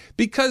 3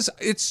 because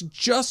it's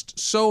just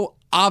so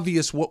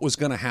obvious what was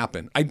going to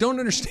happen. I don't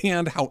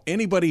understand how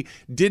anybody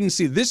didn't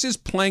see. This is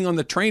playing on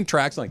the train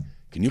tracks. Like,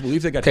 can you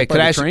believe they got hit by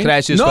the train? Can I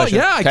ask you this question?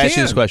 Yeah, I can. Can I ask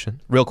you this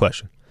question? Real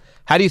question.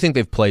 How do you think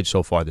they've played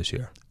so far this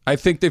year? I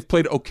think they've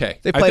played okay.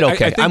 They played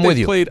okay. I think I'm with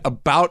you. They've played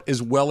about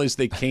as well as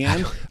they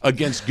can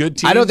against good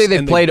teams. I don't think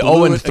they've played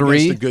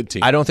 0-3. Good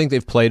team. I don't think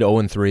they've played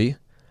 0-3.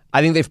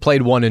 I think they've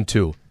played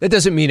 1-2. That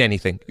doesn't mean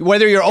anything.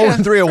 Whether you're 0-3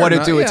 or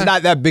 1-2, it's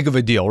not that big of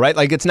a deal, right?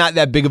 Like, it's not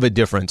that big of a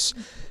difference.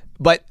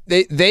 But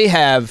they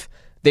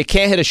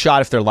can't hit a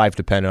shot if their life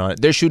depended on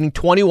it. They're shooting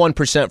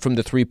 21% from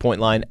the three-point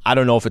line. I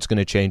don't know if it's going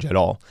to change at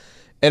all.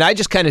 And I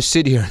just kind of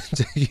sit here.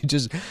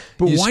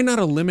 Why not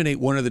eliminate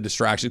one of the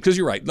distractions? Because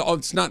you're right.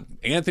 It's not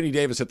Anthony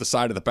Davis at the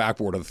side of the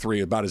backboard of the three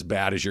about as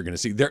bad as you're going to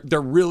see.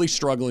 They're really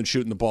struggling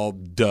shooting the ball,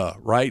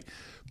 right?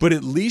 But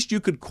at least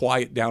you could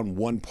quiet down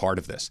one part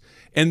of this.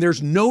 And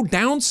there's no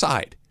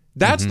downside.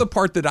 That's the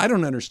part that I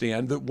don't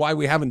understand, that why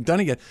we haven't done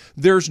it yet.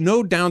 There's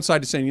no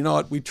downside to saying, you know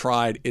what, we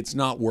tried, it's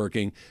not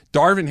working.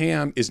 Darvin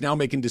Ham is now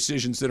making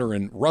decisions that are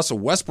in Russell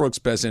Westbrook's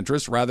best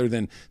interest rather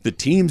than the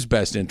team's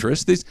best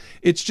interest.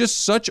 It's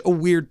just such a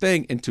weird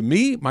thing. And to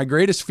me, my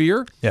greatest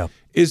fear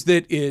is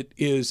that it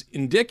is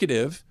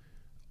indicative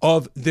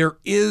of there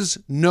is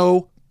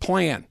no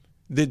plan.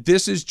 That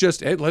this is just,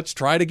 hey, let's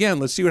try it again.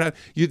 Let's see what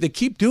happens. They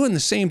keep doing the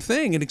same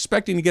thing and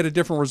expecting to get a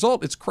different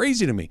result. It's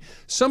crazy to me.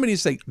 Somebody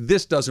say,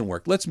 this doesn't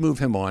work. Let's move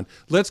him on.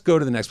 Let's go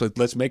to the next place.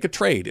 Let's make a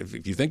trade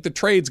if you think the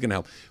trade's going to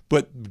help.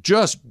 But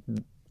just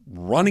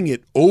running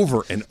it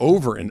over and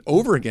over and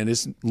over again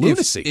is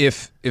lunacy.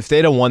 If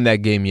they'd have won that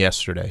game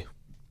yesterday,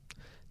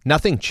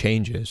 nothing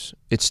changes.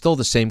 It's still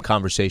the same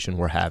conversation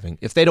we're having.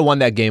 If they'd have won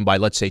that game by,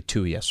 let's say,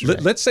 2 yesterday.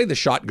 Let's say the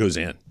shot goes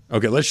in.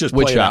 Okay, let's just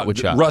play it out. Which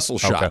shot?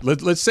 Russell's shot. Okay.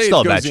 Let's say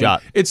still it goes a bad in.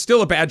 shot. It's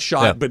still a bad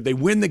shot, but they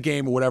win the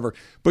game or whatever.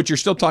 But you're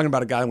still talking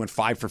about a guy that went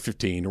 5 for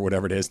 15 or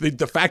whatever it is.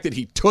 The fact that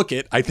he took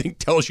it, I think,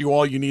 tells you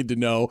all you need to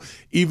know,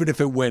 even if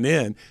it went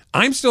in.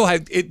 I'm still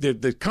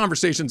the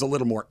conversation's a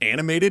little more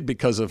animated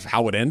because of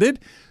how it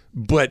ended,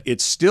 but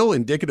it's still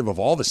indicative of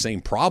all the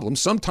same problems.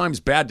 Sometimes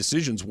bad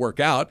decisions work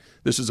out.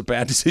 This is a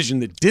bad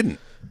decision that didn't.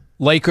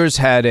 Lakers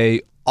had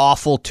a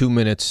awful 2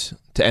 minutes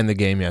to end the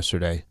game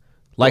yesterday.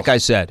 Like I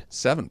said,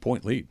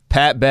 7-point lead.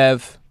 Pat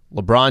Bev,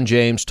 LeBron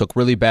James took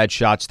really bad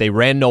shots. They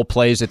ran no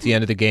plays at the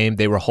end of the game.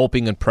 They were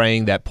hoping and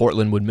praying that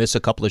Portland would miss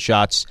a couple of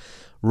shots.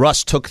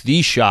 Russ took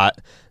the shot.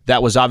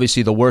 That was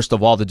obviously the worst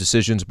of all the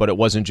decisions, but it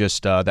wasn't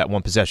just that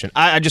one possession.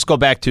 I just go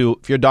back to,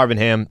 if you're Darvin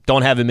Ham,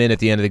 don't have him in at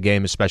the end of the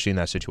game, especially in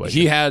that situation.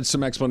 He had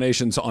some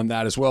explanations on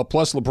that as well.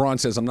 Plus, LeBron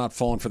says, I'm not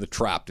falling for the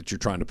trap that you're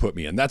trying to put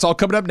me in. That's all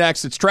coming up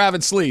next. It's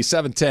Travis Lee,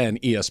 710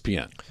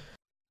 ESPN.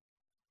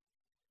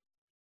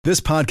 This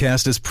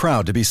podcast is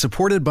proud to be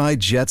supported by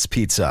Jets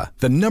Pizza,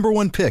 the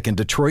 #1 pick in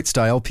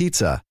Detroit-style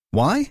pizza.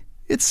 Why?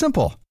 It's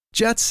simple.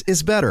 Jets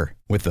is better.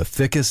 With the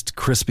thickest,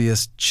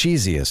 crispiest,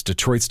 cheesiest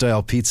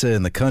Detroit-style pizza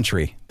in the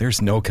country,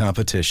 there's no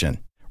competition.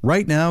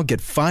 Right now,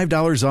 get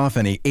 $5 off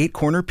any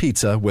 8-corner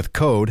pizza with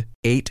code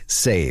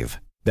 8SAVE.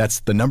 That's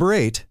the number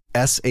 8,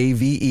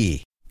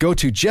 S-A-V-E. Go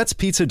to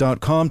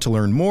jetspizza.com to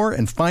learn more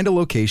and find a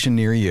location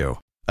near you.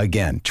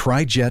 Again,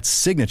 try Jet's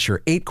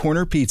signature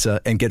 8-corner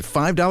pizza and get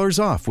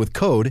 $5 off with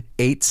code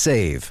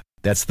 8SAVE.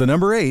 That's the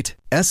number 8,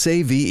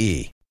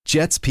 S-A-V-E.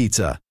 Jet's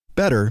Pizza.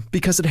 Better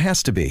because it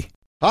has to be.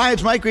 Hi,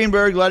 it's Mike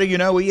Greenberg letting you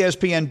know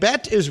ESPN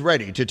Bet is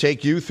ready to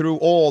take you through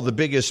all the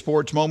biggest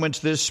sports moments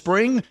this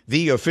spring.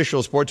 The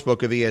official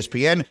sportsbook of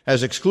ESPN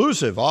has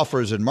exclusive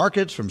offers and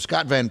markets from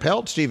Scott Van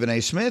Pelt, Stephen A.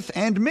 Smith,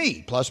 and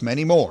me, plus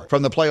many more.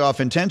 From the playoff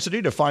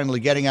intensity to finally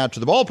getting out to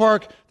the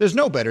ballpark, there's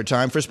no better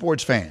time for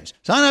sports fans.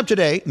 Sign up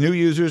today. New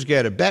users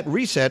get a bet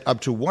reset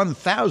up to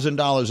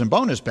 $1,000 in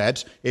bonus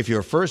bets if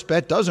your first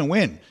bet doesn't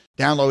win.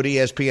 Download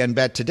ESPN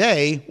Bet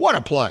today. What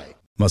a play.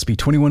 Must be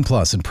 21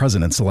 plus and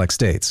present in select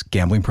states.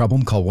 Gambling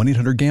problem? Call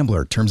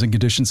 1-800-GAMBLER. Terms and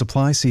conditions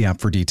apply. See app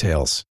for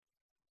details.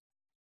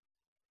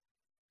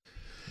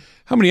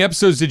 How many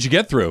episodes did you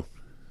get through?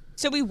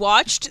 So we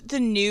watched the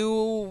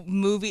new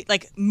movie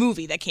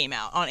that came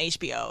out on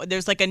HBO.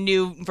 There's like a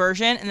new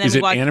version, and then Is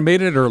it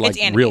animated or like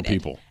real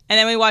people? And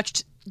then we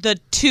watched the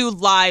 2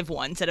 live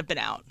ones that have been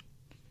out.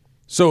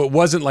 So it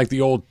wasn't like the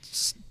old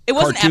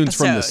cartoons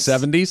from the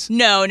episodes. 70s?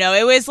 No.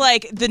 It was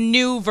like the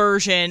new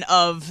version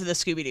of the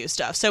Scooby-Doo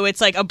stuff. So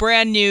it's like a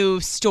brand new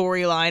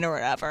storyline or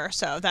whatever.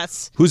 So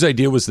that's... Whose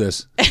idea was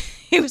this?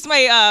 It was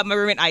my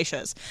roommate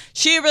Aisha's.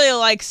 She really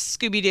likes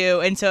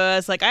Scooby-Doo, and so I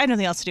was like, I have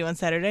nothing else to do on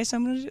Saturday, so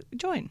I'm going to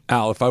join.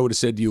 Al, if I would have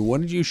said to you, why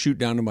don't you shoot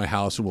down to my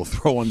house and we'll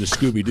throw on the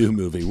Scooby-Doo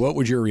movie, what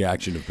would your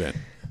reaction have been?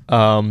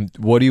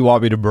 What do you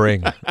want me to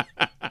bring?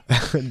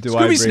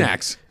 Scooby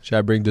snacks. Should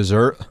I bring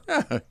dessert?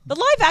 The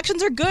live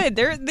actions are good.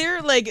 They're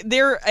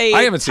a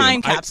I haven't time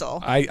seen them.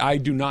 capsule. I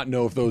do not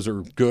know if those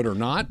are good or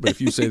not, but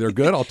if you say they're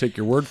good, I'll take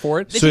your word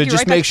for it. So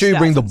just make sure you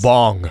bring the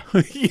bong.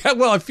 Yeah,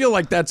 well, I feel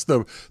like that's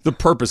the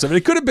purpose of it.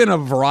 It could have been a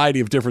variety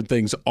of different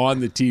things on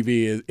the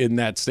TV in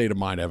that state of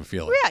mind, I have a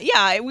feeling.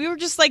 Yeah. We were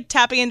just like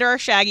tapping into our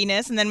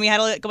shagginess, and then we had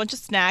a bunch of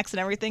snacks and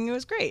everything. It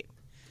was great.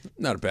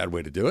 Not a bad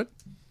way to do it.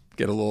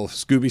 Get a little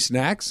Scooby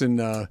snacks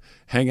and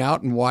hang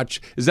out and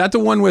watch. Is that the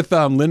one with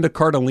Linda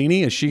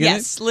Cardellini? Is she in it?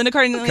 Yes, Linda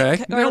Cardellini.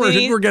 Okay, now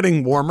we're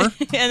getting warmer.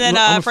 And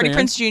then Freddie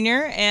Prinze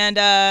Jr. and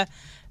I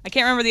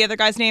can't remember the other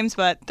guys' names,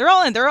 but they're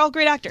all in. They're all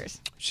great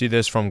actors. See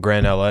this from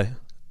Grand LA?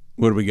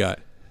 What do we got?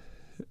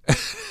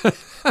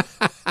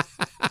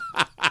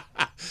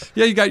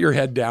 Yeah, you got your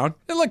head down.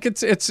 And look,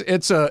 it's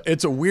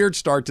a weird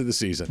start to the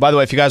season. By the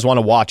way, if you guys want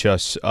to watch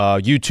us,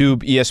 YouTube,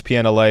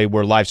 ESPN LA,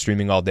 we're live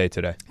streaming all day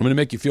today. I'm going to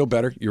make you feel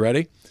better. You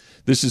ready?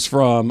 This is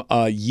from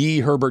Yee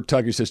Herbert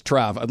Tucker. He says,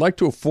 Trav, I'd like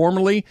to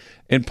formally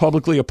and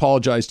publicly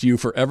apologize to you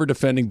for ever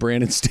defending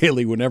Brandon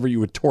Staley whenever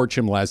you would torch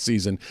him last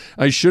season.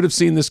 I should have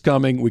seen this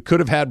coming. We could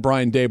have had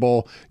Brian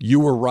Daboll. You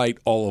were right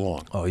all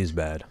along. Oh, he's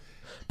bad.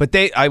 But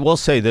I will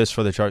say this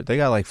for the chart. They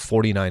got like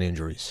 49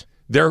 injuries.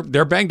 They're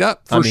banged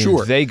up for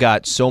sure. They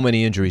got so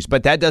many injuries,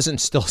 but that doesn't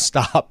still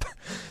stop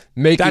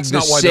making That's the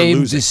not why they're same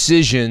losing.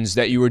 decisions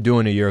that you were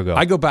doing a year ago.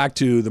 I go back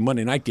to the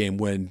Monday night game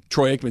when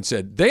Troy Aikman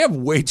said they have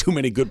way too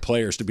many good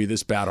players to be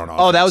this bad on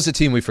offense. Oh, that was the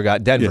team we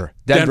forgot. Denver.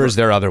 Yeah. Denver's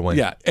their other win.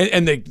 Yeah,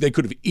 and they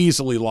could have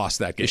easily lost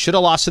that game. They should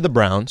have lost to the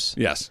Browns.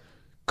 Yes.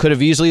 Could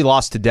have easily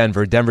lost to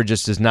Denver. Denver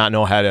just does not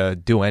know how to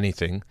do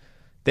anything.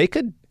 They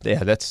could.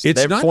 Yeah, It's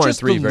they're not 4-3,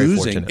 just the very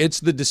losing; fortunate. it's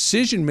the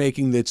decision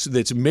making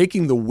that's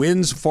making the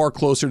wins far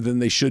closer than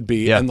they should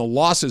be, and the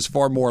losses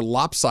far more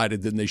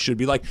lopsided than they should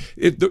be. Like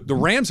the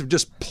Rams have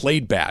just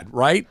played bad,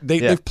 right?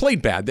 They've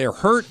played bad. They're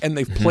hurt and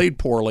they've played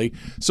poorly,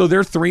 so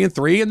they're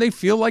 3-3, and they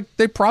feel like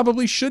they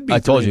probably should be 3-3. I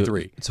told you,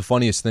 it's the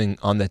funniest thing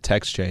on the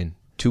text chain.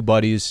 Two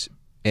buddies,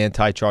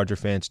 anti-Charger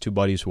fans, two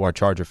buddies who are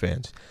Charger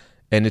fans,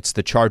 and it's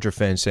the Charger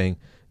fans saying,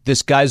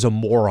 "This guy's a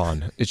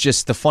moron." It's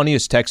just the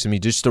funniest text to me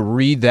just to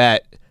read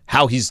that.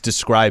 How he's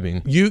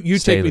describing. You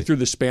take me through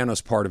the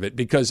Spanos part of it,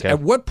 because at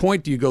what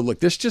point do you go, look,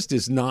 this just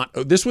is not,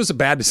 this was a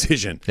bad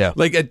decision. Yeah.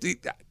 Like,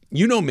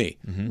 you know me.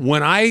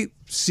 When I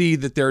see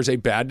that there's a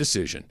bad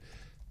decision,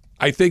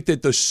 I think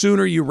that the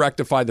sooner you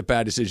rectify the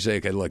bad decision, say,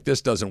 okay, look,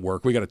 this doesn't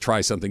work. We got to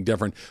try something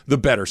different, the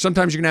better.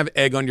 Sometimes you're going to have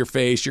egg on your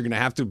face. You're going to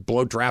have to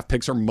blow draft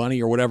picks or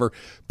money or whatever.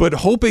 But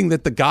hoping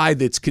that the guy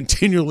that's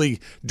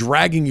continually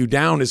dragging you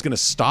down is going to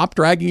stop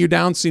dragging you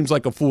down seems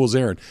like a fool's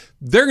errand.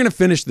 They're going to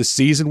finish the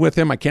season with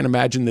him. I can't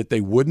imagine that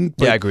they wouldn't.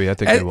 But I agree. I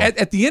think they will.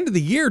 At the end of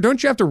the year,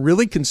 don't you have to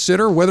really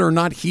consider whether or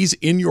not he's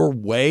in your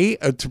way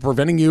to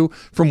preventing you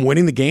from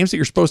winning the games that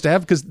you're supposed to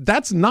have? Because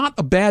that's not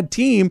a bad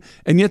team,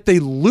 and yet they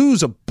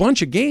lose a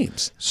bunch of games.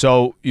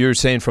 So you're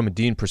saying from a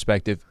Dean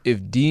perspective,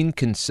 if Dean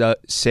can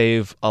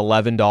save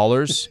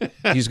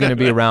 $11, he's going to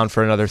be around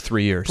for another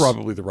 3 years.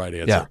 Probably the right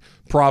answer. Yeah.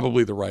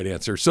 Probably the right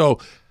answer. So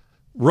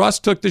Russ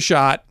took the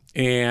shot,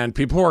 and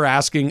people are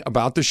asking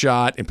about the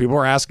shot, and people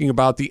are asking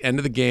about the end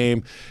of the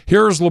game.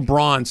 Here's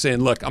LeBron saying,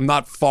 look, I'm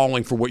not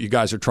falling for what you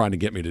guys are trying to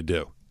get me to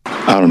do.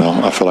 I don't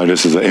know. I feel like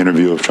this is an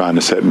interview of trying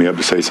to set me up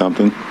to say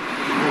something.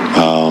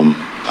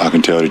 I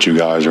can tell that you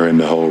guys are in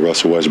the whole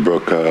Russell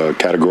Westbrook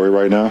category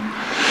right now.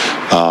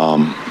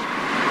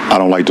 I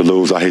don't like to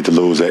lose. I hate to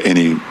lose I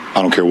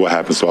don't care what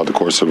happens throughout the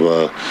course of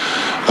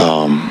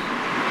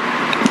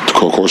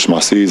my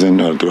season,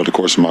 throughout the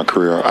course of my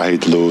career. I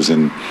hate to lose,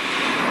 and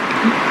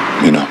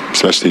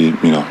especially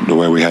the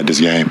way we had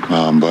this game.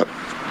 But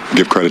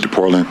give credit to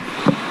Portland.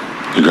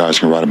 You guys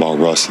can write about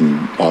Russ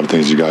and all the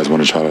things you guys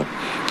want to try to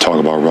talk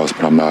about Russ,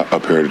 but I'm not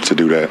up here to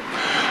do that.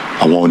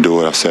 I won't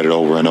do it. I've said it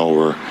over and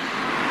over.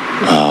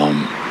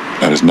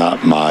 That is not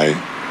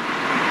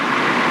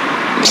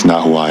it's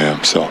not who I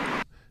am. So.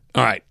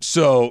 All right,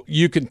 so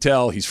you can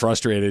tell he's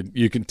frustrated.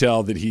 You can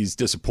tell that he's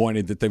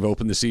disappointed that they've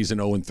opened the season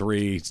 0-3.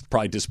 He's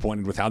probably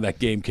disappointed with how that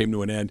game came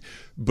to an end.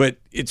 But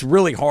it's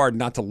really hard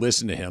not to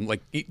listen to him.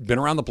 Like, he's been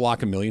around the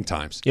block a million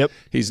times. Yep.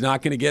 He's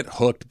not going to get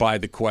hooked by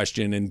the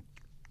question and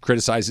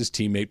criticize his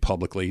teammate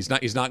publicly. He's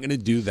not going to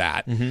do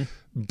that. Mm-hmm.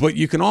 But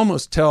you can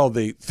almost tell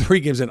the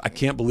 3 games in, I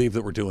can't believe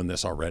that we're doing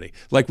this already.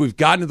 Like, we've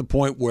gotten to the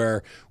point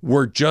where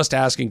we're just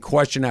asking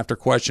question after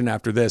question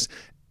after this.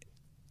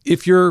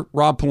 If you're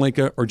Rob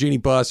Pelinka or Jeannie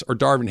Buss or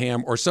Darvin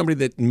Ham or somebody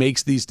that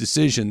makes these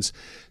decisions,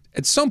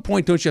 at some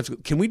point, don't you have to,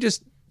 can we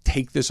just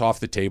take this off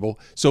the table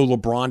so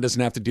LeBron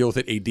doesn't have to deal with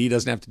it, AD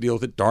doesn't have to deal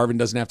with it, Darvin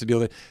doesn't have to deal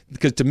with it?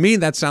 Because to me,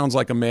 that sounds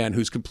like a man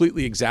who's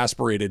completely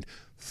exasperated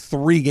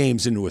 3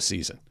 games into a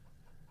season.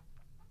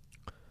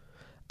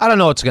 I don't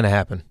know what's going to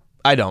happen.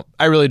 I don't.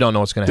 I really don't know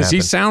what's going to happen.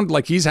 Does he sound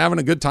like he's having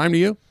a good time to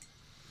you?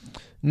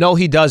 No,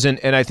 he doesn't,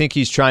 and I think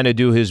he's trying to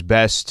do his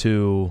best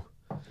to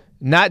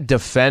not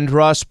defend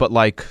Russ, but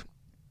like,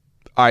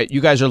 all right,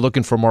 you guys are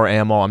looking for more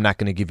ammo. I'm not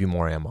going to give you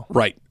more ammo.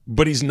 Right.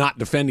 But he's not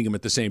defending him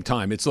at the same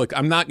time. It's like,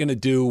 I'm not going to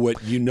do what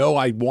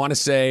I want to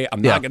say.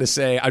 I'm not going to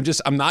say.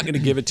 I'm not going to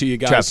give it to you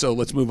guys. Trev, so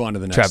let's move on to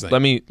the next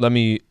thing. Let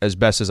me, as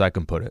best as I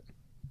can put it.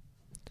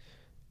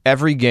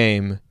 Every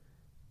game,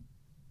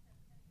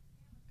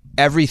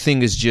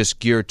 everything is just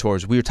geared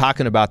towards, we were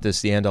talking about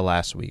this the end of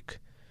last week.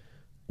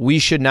 We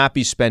should not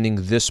be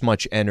spending this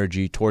much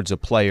energy towards a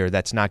player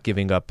that's not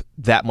giving up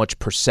that much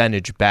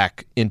percentage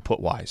back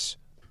input-wise.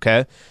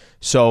 Okay?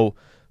 So,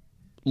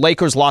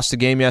 Lakers lost the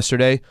game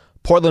yesterday.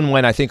 Portland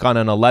went, I think, on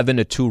an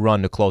 11-2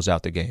 run to close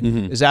out the game.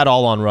 Mm-hmm. Is that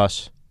all on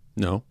Russ?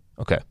 No.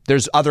 Okay.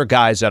 There's other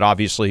guys that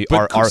obviously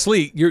are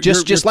Slee,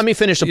 just let me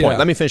finish the point.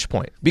 Let me finish the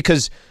point.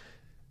 Because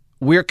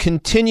we're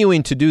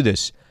continuing to do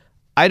this.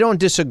 I don't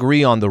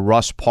disagree on the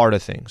Russ part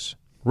of things.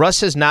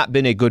 Russ has not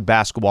been a good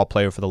basketball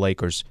player for the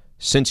Lakers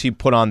since he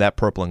put on that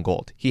purple and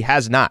gold. He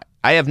has not.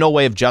 I have no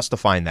way of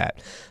justifying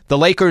that. The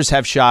Lakers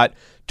have shot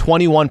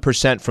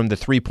 21% from the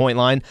three-point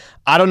line.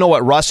 I don't know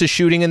what Russ is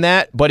shooting in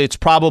that, but it's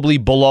probably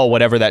below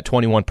whatever that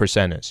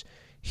 21% is.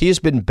 He has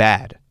been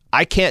bad.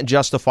 I can't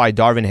justify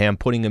Darvin Ham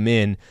putting him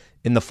in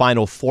the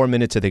final 4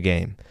 minutes of the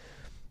game.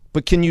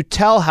 But can you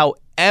tell how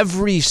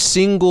every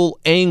single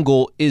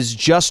angle is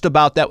just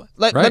about that?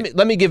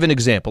 Let me give an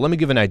example. Let me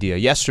give an idea.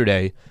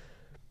 Yesterday,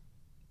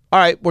 all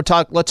right,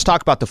 let's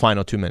talk about the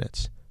final 2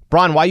 minutes.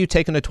 Bron, why are you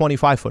taking a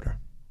 25-footer?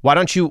 Why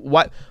don't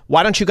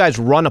you guys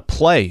run a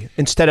play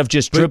instead of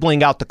just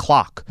dribbling out the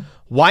clock?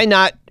 Why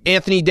not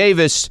Anthony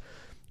Davis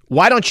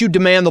Why don't you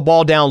demand the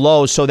ball down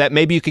low so that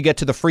maybe you could get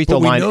to the free throw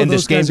line and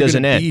this game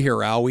doesn't end? Be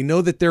here, Al. We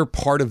know that they're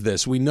part of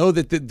this. We know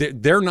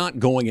that they're not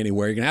going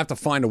anywhere. You're going to have to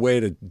find a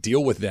way to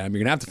deal with them. You're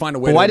going to have to find a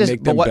way to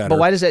make them better. But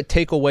why does that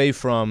take away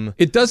from...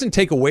 It doesn't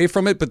take away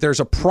from it, but there's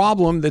a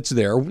problem that's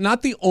there.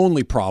 Not the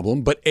only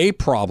problem, but a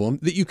problem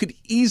that you could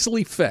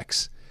easily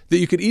fix. That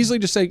you could easily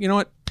just say, you know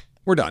what?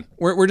 We're done.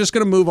 We're just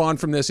going to move on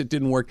from this. It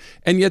didn't work.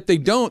 And yet they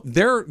don't.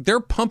 They're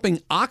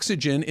pumping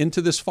oxygen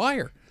into this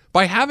fire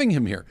by having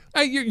him here.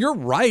 You're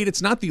right.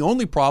 It's not the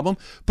only problem,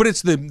 but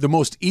it's the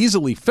most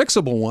easily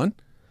fixable one.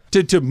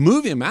 To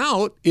move him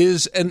out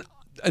is a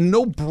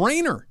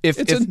no-brainer. It's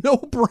a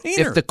no-brainer.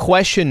 If the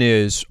question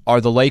is, are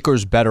the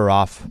Lakers better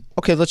off?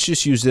 Okay, let's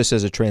just use this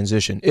as a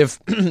transition. If,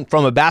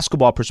 from a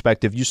basketball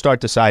perspective, you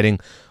start deciding,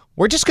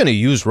 we're just going to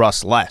use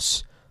Russ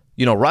less.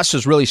 Russ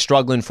is really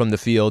struggling from the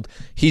field.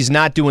 He's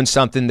not doing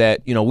something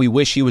that, we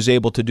wish he was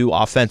able to do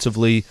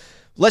offensively.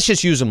 Let's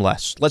just use him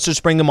less. Let's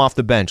just bring him off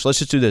the bench. Let's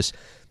just do this.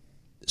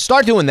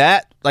 Start doing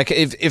that. Like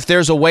if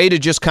there's a way to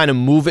just kind of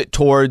move it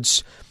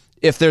towards,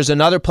 if there's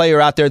another player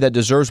out there that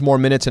deserves more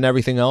minutes and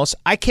everything else,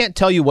 I can't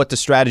tell you what the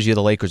strategy of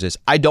the Lakers is.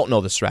 I don't know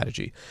the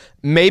strategy.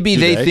 Maybe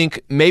they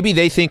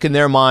think in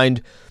their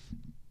mind,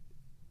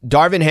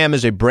 Darvin Ham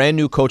is a brand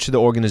new coach of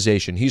the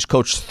organization. He's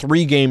coached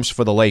 3 games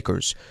for the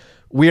Lakers.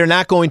 We are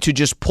not going to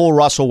just pull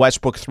Russell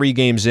Westbrook 3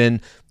 games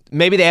in.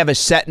 Maybe they have a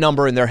set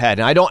number in their head,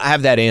 and I don't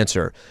have that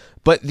answer.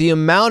 But the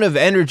amount of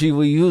energy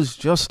we use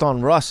just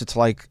on Russ, it's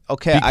like,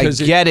 okay,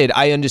 because I get it.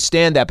 I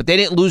understand that. But they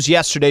didn't lose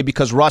yesterday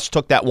because Russ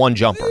took that one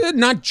jumper.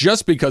 Not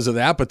just because of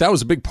that, but that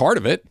was a big part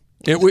of it.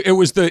 It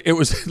was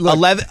look,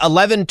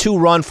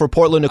 11-2 run for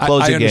Portland to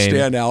close the game. I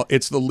understand now.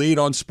 It's the lead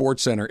on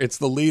SportsCenter. It's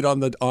the lead on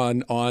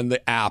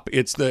the app.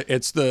 It's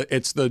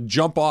the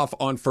jump off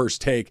on First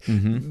Take.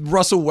 Mm-hmm.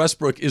 Russell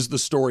Westbrook is the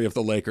story of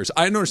the Lakers.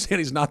 I understand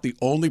he's not the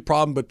only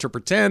problem, but to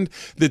pretend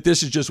that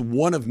this is just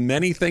one of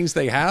many things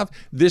they have,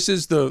 this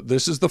is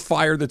the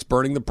fire that's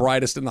burning the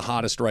brightest and the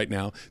hottest right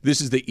now. This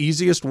is the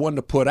easiest one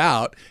to put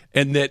out,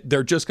 and that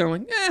they're just kind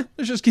of like,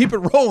 let's just keep it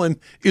rolling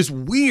is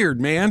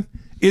weird, man.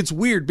 It's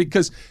weird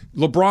because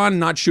LeBron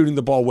not shooting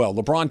the ball well.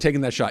 LeBron taking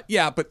that shot.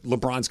 Yeah, but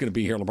LeBron's going to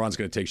be here. LeBron's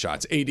going to take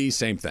shots. AD,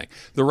 same thing.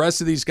 The rest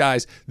of these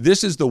guys,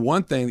 this is the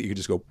one thing that you can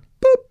just go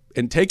boop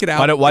and take it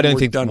out. Why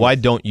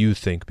don't you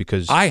think?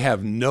 Because I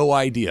have no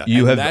idea.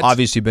 You have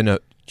obviously been a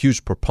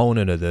huge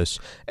proponent of this.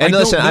 And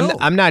listen,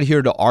 I'm not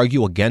here to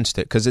argue against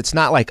it because it's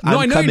not like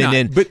I'm coming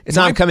in. It's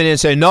not I'm coming in and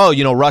saying, no,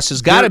 Russ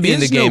has got to be in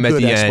the game at the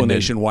end. There is no good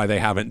explanation why they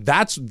haven't.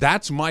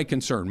 That's my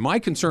concern. My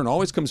concern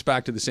always comes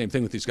back to the same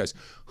thing with these guys.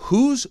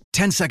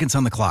 10 seconds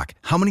on the clock.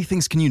 How many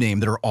things can you name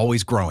that are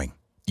always growing?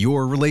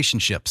 Your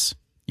relationships,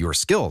 your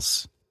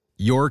skills,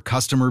 your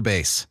customer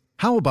base.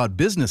 How about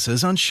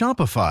businesses on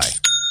Shopify?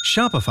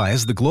 Shopify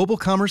is the global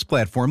commerce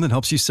platform that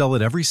helps you sell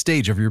at every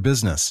stage of your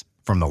business.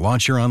 From the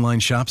launch your online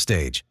shop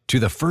stage, to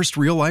the first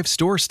real-life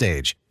store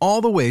stage,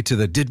 all the way to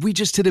the did we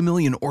just hit 1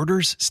 million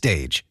orders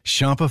stage,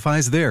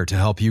 Shopify's there to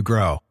help you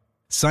grow.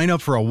 Sign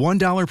up for a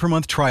 $1 per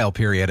month trial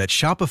period at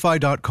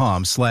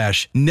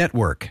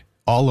shopify.com/network,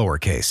 all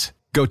lowercase.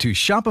 Go to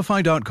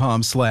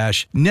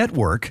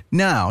shopify.com/network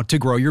now to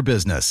grow your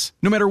business,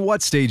 no matter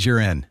what stage you're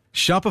in.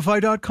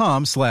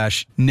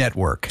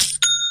 Shopify.com/network.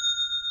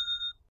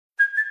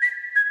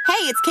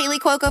 Hey, it's Kaylee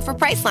Cuoco for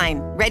Priceline.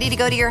 Ready to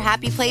go to your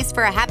happy place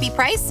for a happy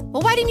price?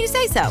 Well, why didn't you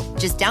say so?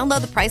 Just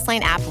download the Priceline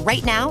app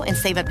right now and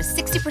save up to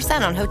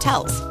 60% on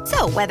hotels.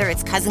 So whether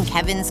it's Cousin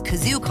Kevin's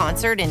Kazoo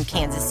Concert in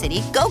Kansas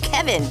City, go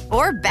Kevin,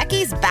 or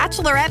Becky's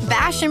Bachelorette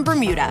Bash in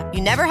Bermuda,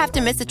 you never have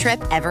to miss a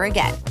trip ever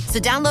again. So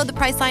download the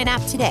Priceline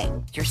app today.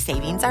 Your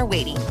savings are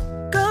waiting.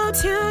 Go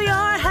to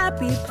your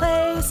happy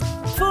place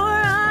for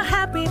a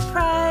happy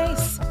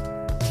price.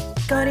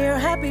 Go to your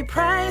happy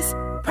price,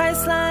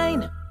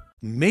 Priceline.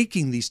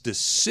 Making these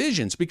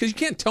decisions, because you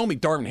can't tell me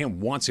Darvin Ham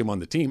wants him on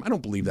the team. I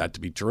don't believe that to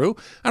be true.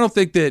 I don't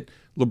think that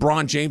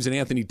LeBron James and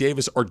Anthony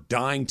Davis are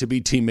dying to be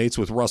teammates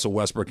with Russell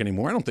Westbrook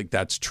anymore. I don't think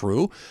that's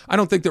true. I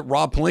don't think that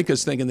Rob Pelinka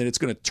is thinking that it's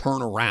going to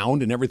turn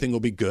around and everything will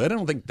be good. I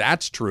don't think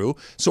that's true.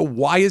 So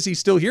why is he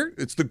still here?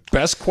 It's the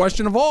best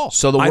question of all.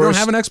 So I don't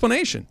have an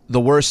explanation. The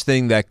worst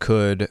thing that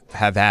could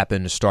have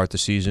happened to start the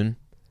season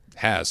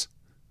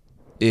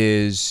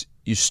is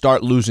you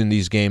start losing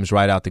these games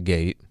right out the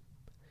gate.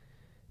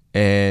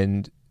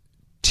 And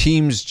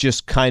teams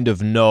just kind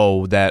of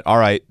know that, all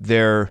right,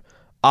 they're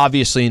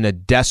obviously in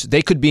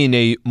they could be in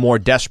a more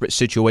desperate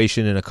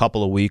situation in a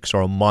couple of weeks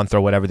or a month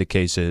or whatever the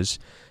case is.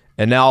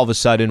 And now all of a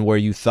sudden where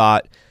you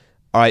thought,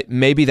 all right,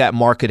 maybe that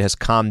market has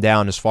calmed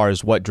down as far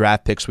as what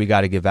draft picks we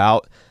got to give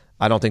out.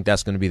 I don't think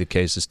that's going to be the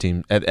case this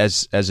team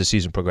as the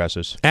season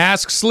progresses.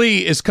 Ask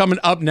Slee is coming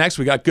up next.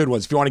 We got good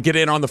ones. If you want to get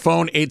in on the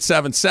phone,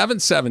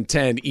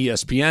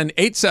 877-710-ESPN.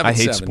 877-710, I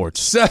hate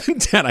sports.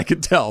 710, I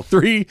can tell.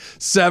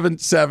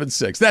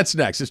 3776. That's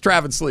next. It's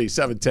Travis Slee,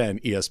 710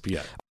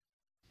 ESPN.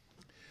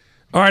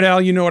 All right,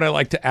 Al, you know what I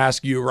like to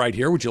ask you right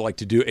here. Would you like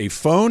to do a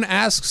phone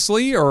Ask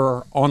Slee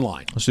or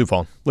online? Let's do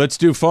phone. Let's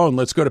do phone.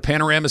 Let's go to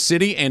Panorama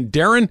City and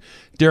Darren.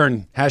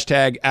 Darren,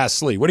 hashtag Ask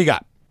Slee. What do you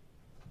got?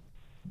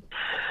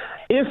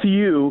 If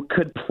you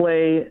could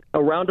play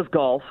a round of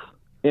golf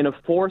in a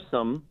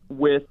foursome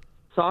with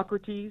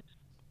Socrates,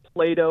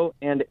 Plato,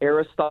 and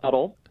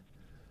Aristotle,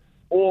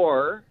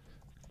 or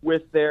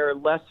with their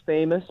less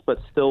famous but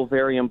still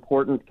very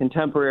important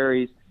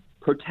contemporaries,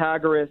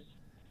 Protagoras,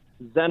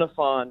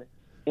 Xenophon,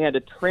 and a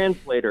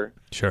translator,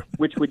 sure,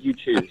 which would you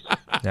choose?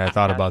 Yeah, I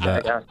thought about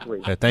that.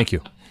 Yeah, thank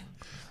you.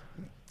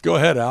 Go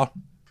ahead, Al.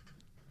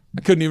 I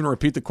couldn't even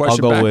repeat the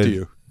question I'll go back with to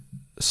you.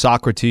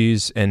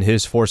 Socrates and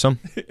his foursome.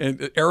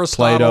 And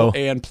Aristotle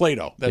Plato. and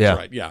Plato. That's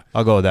right, yeah.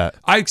 I'll go with that.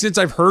 Since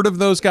I've heard of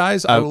those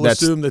guys, I will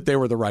assume that they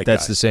were the right guys.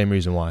 That's the same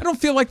reason why. I don't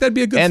feel like that'd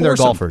be a good and foursome.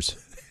 they're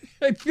golfers.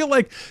 I feel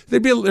like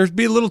there'd be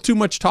a little too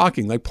much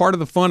talking. Like part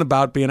of the fun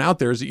about being out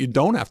there is that you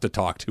don't have to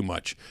talk too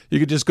much. You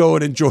could just go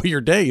and enjoy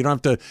your day. You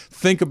don't have to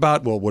think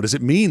about, well, what does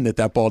it mean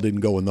that ball didn't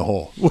go in the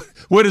hole?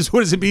 What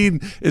does it mean?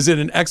 Is it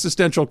an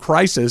existential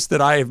crisis that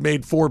I have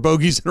made 4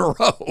 bogeys in a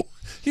row?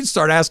 You'd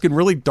start asking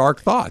really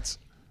dark thoughts.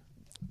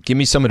 Give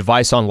me some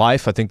advice on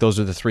life. I think those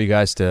are the 3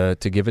 guys to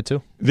give it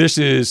to. This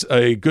is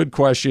a good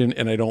question,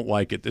 and I don't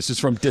like it. This is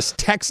from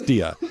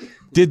Dystextia.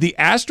 Did the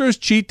Astros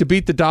cheat to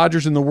beat the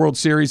Dodgers in the World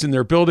Series in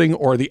their building,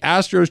 or are the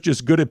Astros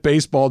just good at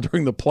baseball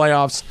during the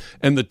playoffs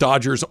and the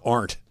Dodgers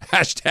aren't?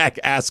 Hashtag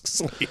Ask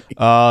Slee.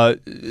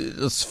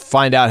 Let's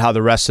find out how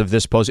the rest of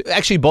this post.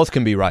 Actually, both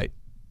can be right.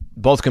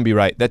 Both can be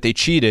right. That they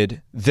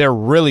cheated. They're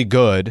really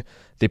good.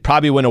 They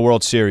probably win a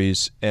World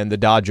Series, and the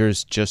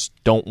Dodgers just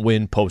don't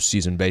win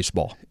postseason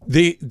baseball.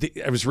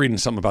 I was reading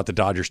something about the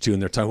Dodgers, too,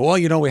 and they're talking,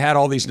 well, we had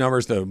all these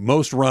numbers, the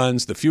most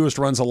runs, the fewest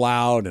runs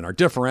allowed, and our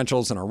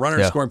differentials and our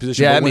runner scoring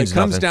position. Yeah, but when it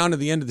comes down to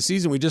the end of the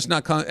season, we just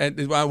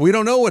we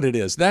don't know what it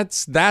is.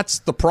 That's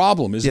the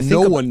problem, is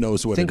no one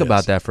knows what it is. Think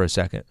about that for a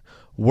second.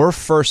 We're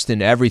first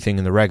in everything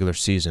in the regular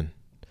season.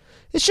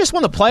 It's just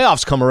when the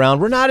playoffs come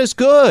around, we're not as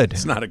good.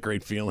 It's not a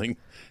great feeling.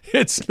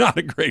 It's not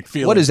a great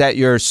feeling. What is that,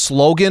 your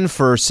slogan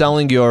for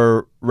selling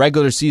your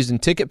regular season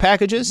ticket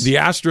packages? The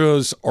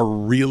Astros are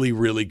really,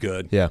 really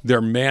good. Yeah. They're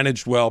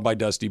managed well by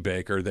Dusty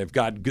Baker. They've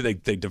got they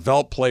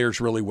develop players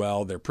really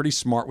well. They're pretty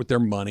smart with their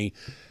money.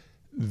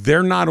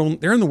 They're in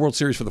the World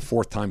Series for the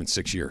 4th time in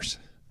 6 years.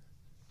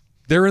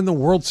 They're in the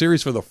World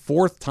Series for the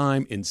 4th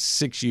time in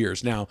 6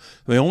 years. Now,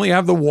 they only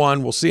have the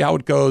one. We'll see how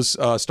it goes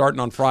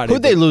starting on Friday.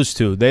 Who'd they lose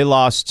to? They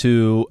lost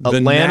to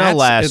Atlanta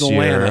last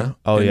year.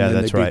 Oh, yeah,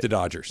 that's they right. Beat the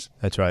Dodgers.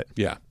 That's right.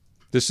 Yeah.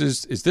 This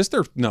is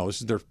their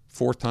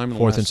 4th time in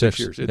the last 6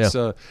 years. It's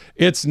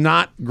It's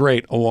not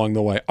great along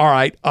the way. All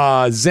right.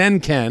 Zen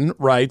Ken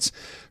writes,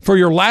 for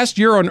your last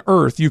year on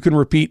Earth, you can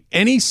repeat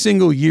any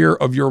single year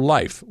of your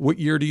life. What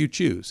year do you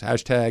choose?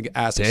 Hashtag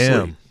Ask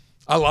Slee.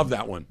 I love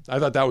that one. I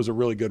thought that was a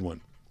really good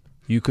one.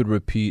 You could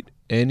repeat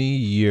any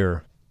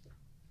year.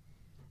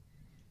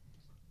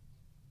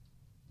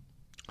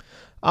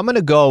 I'm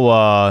gonna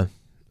go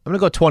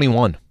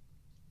 21.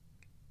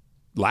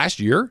 Last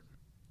year,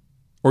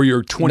 or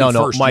your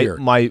 21st year?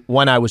 My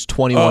when I was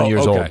 21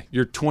 years old.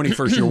 Your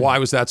 21st year. Why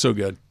was that so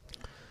good?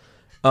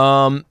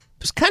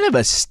 It's kind of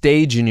a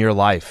stage in your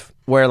life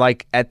where,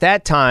 like, at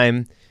that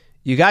time,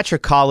 you got your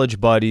college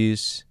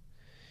buddies.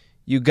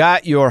 You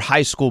got your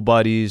high school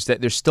buddies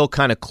that they're still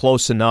kind of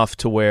close enough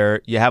to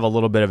where you have a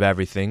little bit of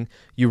everything.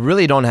 You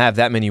really don't have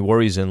that many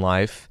worries in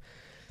life.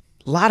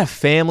 A lot of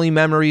family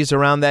memories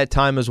around that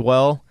time as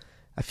well.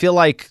 I feel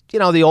like,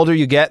 the older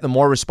you get, the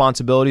more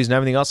responsibilities and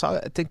everything else.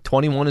 I think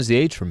 21 is the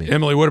age for me.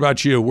 Emily, what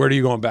about you? Where are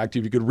you going back to?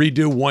 If you could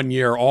redo 1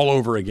 year all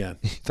over again.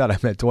 You thought I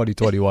meant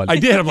 2021. I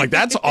did. I'm like,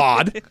 that's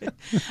odd.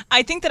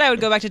 I think that I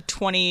would go back to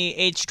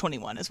age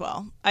 21 as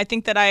well. I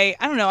think that I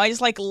don't know, I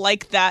just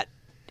like that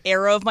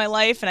era of my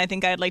life, and I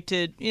think I'd like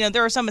to,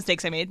 there are some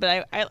mistakes I made,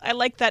 but I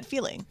like that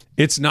feeling.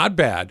 It's not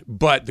bad,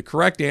 but the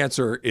correct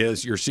answer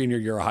is your senior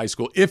year of high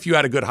school, if you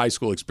had a good high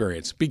school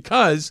experience,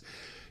 because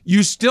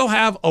you still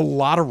have a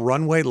lot of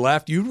runway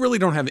left. You really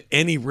don't have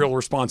any real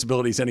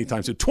responsibilities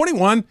anytime soon.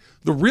 21,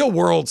 the real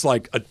world's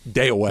like a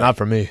day away. Not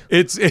for me.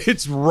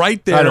 It's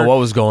right there. I know what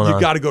was going on. You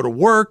got to go to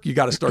work. You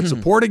got to start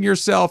supporting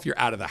yourself. You're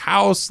out of the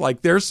house.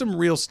 Like, there's some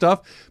real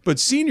stuff. But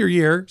senior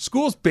year,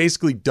 school's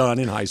basically done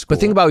in high school. But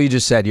think about what you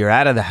just said. You're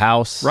out of the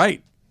house.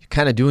 Right. You're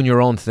kind of doing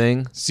your own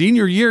thing.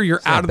 Senior year,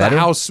 you're out of the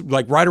house,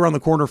 like right around the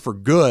corner for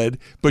good,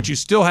 but you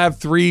still have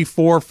 3,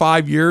 4,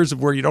 5 years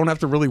of where you don't have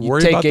to really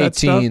worry about that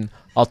stuff. Take 18.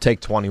 I'll take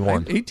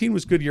 21. 18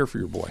 was a good year for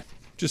your boy.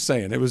 Just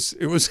saying, it was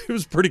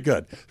pretty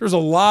good. There's a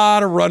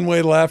lot of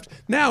runway left.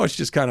 Now it's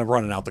just kind of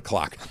running out the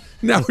clock.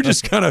 Now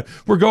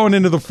we're going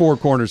into the 4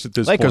 corners at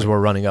this point. Lakers were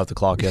running out the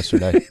clock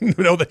yesterday.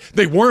 No,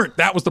 they weren't.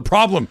 That was the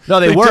problem. No,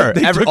 they were.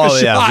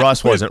 Russ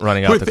Russ wasn't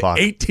running out the clock.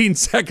 18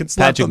 seconds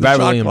left Patrick on the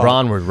Beverly shot and clock.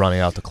 Braun were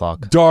running out the clock.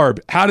 Darb,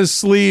 how does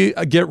Slee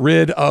get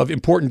rid of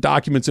important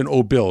documents and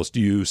old bills?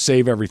 Do you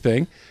save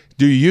everything?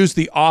 Do you use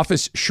the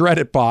office shred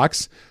it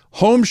box,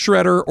 home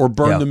shredder, or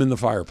burn them in the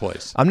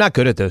fireplace? I'm not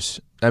good at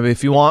this. I mean,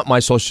 if you want my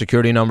social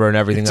security number and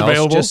everything else,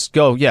 available? Just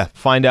go,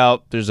 find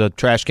out. There's a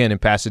trash can in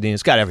Pasadena.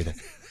 It's got everything.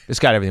 It's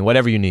got everything,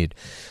 whatever you need.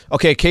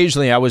 Okay,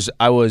 occasionally I was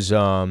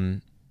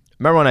remember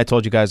when I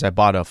told you guys I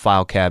bought a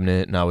file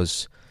cabinet and I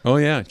was Oh,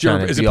 yeah.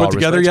 Is it all put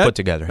together yet? It's put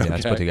together. Yeah,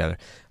 it's put together.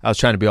 I was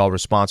trying to be all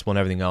responsible and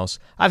everything else.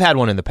 I've had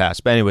one in the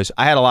past. But anyways,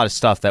 I had a lot of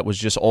stuff that was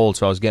just old,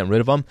 so I was getting rid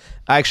of them.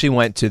 I actually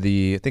went to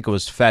I think it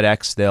was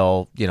FedEx.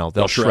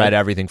 They'll shred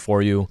everything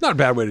for you. Not a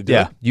bad way to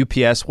do it.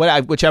 UPS,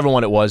 whichever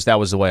one it was, that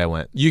was the way I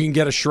went. You can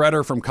get a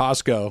shredder from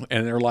Costco,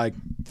 and they're like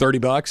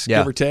 $30,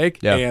 give or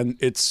take, and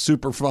it's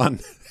super fun.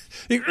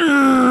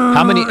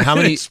 How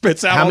many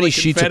spits out how many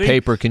sheets sheets of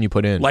paper can you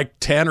put in? Like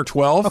 10 or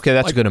 12. Okay,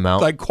 that's a good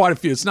amount. Like quite a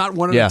few. It's not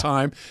one at a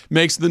time.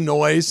 Makes the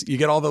noise. You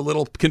get all the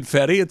little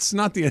confetti. It's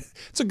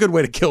a good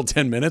way to kill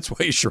 10 minutes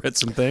while you shred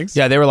some things.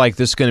 Yeah, they were like,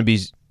 this is going to be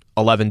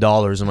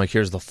 $11. I'm like,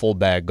 here's the full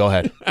bag. Go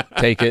ahead.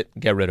 Take it.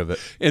 Get rid of it.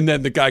 And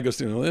then the guy goes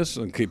through this.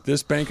 I'll keep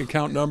this bank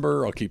account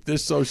number. I'll keep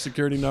this social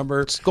security number.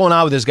 What's going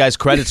on with this guy's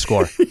credit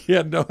score?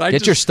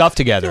 Get your stuff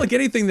together. I feel like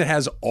anything that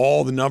has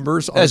all the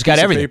numbers on a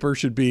piece of paper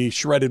should be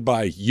shredded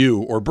by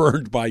you or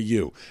burned by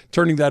you.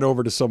 Turning that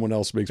over to someone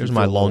else makes me feel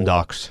my loan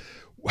docs.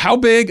 How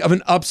big of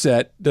an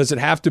upset does it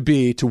have to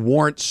be to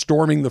warrant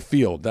storming the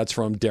field? That's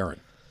from Darren.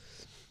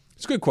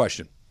 It's a good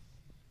question.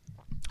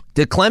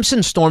 Did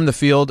Clemson storm the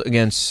field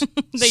against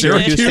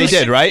Syracuse? They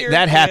did, right?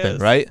 That happened,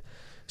 right?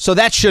 So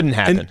that shouldn't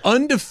happen. An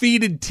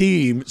undefeated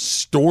team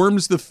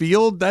storms the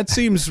field? That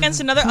seems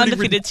against another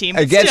undefeated team.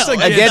 Against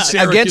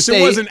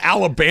it wasn't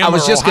Alabama. I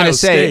was just going to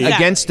say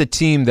against the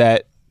team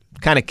that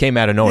kind of came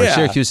out of nowhere. Yeah.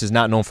 Syracuse is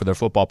not known for their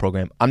football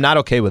program. I'm not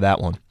okay with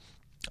that one.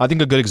 I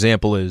think a good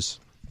example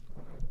is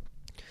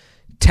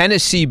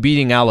Tennessee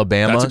beating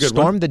Alabama.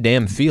 Storm the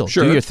damn field.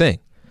 Sure. Do your thing.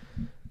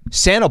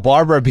 Santa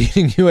Barbara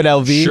beating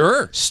UNLV.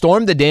 Sure.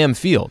 Storm the damn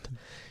field.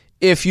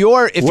 If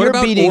you're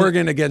beating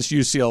Oregon against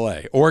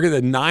UCLA? Oregon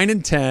at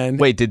 9-10.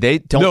 Wait, did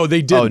they? No,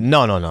 they didn't.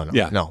 Oh, no.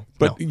 Yeah. No.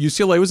 But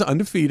UCLA was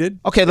undefeated.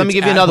 Okay, let me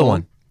give you another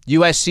one.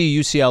 USC,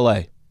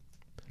 UCLA.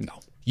 No.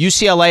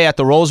 UCLA at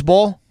the Rose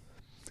Bowl.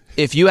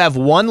 If you have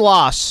one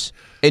loss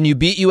and you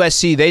beat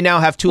USC, they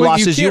now have two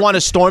losses. You want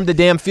to storm the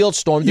damn field,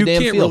 storm the damn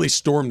field. You can't really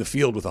storm the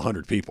field with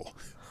 100 people.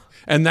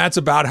 And that's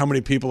about how many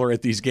people are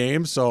at these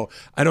games. So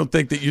I don't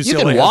think that UCLA you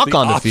can walk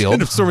on the field.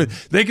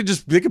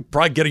 They could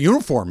probably get a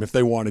uniform if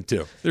they wanted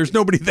to. There's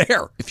nobody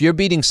there. If you're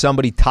beating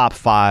somebody top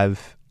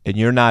 5 and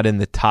you're not in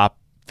the top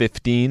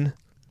 15,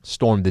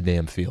 storm the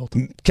damn field.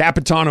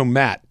 Capitano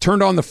Matt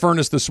turned on the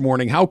furnace this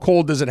morning. How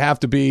cold does it have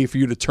to be for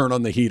you to turn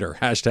on the heater?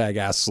 Hashtag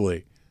Ask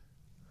Slee.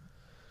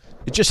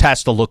 It just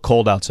has to look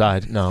cold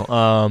outside.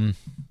 No.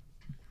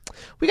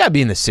 We got to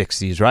be in the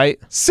 60s, right?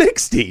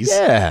 60s?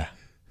 Yeah.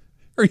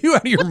 Are you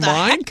out of your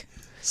mind?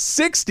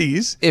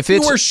 60s? If you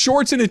wear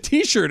shorts and a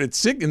T-shirt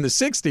in the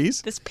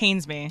 60s. This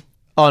pains me.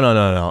 Oh,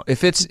 no.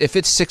 If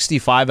it's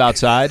 65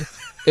 outside,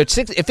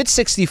 if it's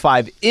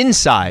 65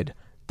 inside,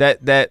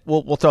 that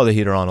we'll throw the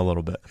heater on a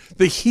little bit.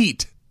 The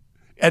heat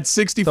at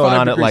 65 Throw it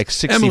on degrees. at like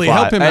 65. Emily,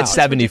 help him at out.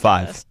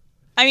 75.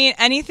 I mean,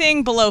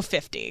 anything below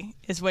 50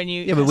 is when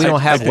you... Yeah, but we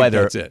don't have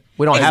weather. That's it.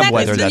 We don't have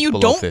weather then that's you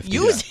below don't 50.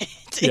 use it.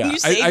 And you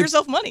save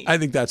yourself money. I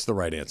think that's the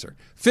right answer.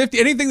 50.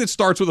 Anything that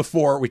starts with a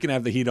 4, we can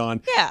have the heat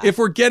on. Yeah. If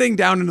we're getting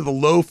down into the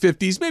low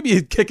 50s, maybe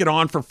you kick it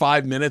on for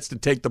 5 minutes to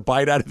take the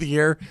bite out of the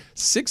air.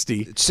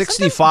 60.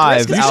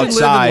 65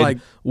 outside.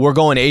 We're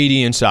going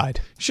 80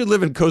 inside. You should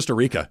live in Costa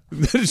Rica.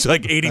 It's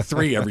like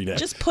 83 every day.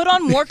 Just put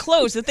on more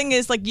clothes. The thing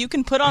is, you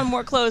can put on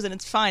more clothes and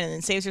it's fine, and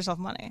it saves yourself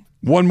money.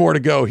 One more to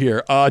go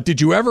here. Did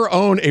you ever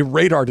own a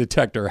radar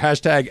detector?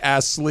 Hashtag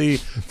Ask Slee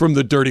from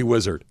the Dirty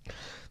Wizard.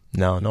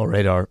 No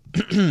radar.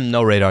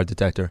 No radar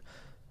detector.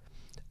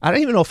 I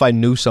don't even know if I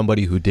knew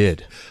somebody who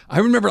did. I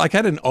remember I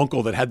had an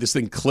uncle that had this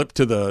thing clipped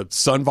to the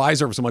sun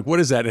visor. So I'm like,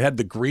 what is that? It had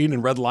the green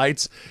and red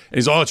lights. And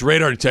he's, it's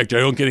radar detector. I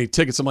don't get any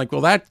tickets. I'm like,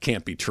 well, that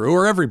can't be true,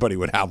 or everybody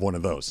would have one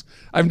of those.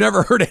 I've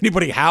never heard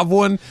anybody have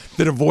one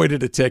that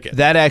avoided a ticket.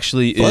 That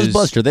actually is...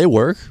 Buzzbuster, they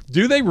work.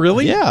 Do they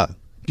really? Yeah.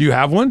 Do you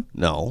have one?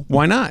 No.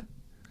 Why not?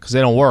 Because they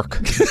don't work.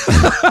 Because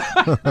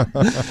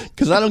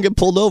I don't get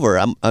pulled over.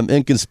 I'm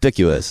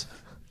inconspicuous.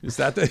 Is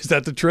that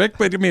the trick?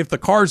 But I mean, if the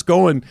car's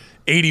going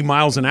 80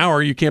 miles an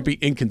hour, you can't be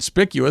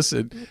inconspicuous.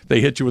 They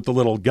hit you with the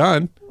little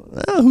gun.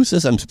 Who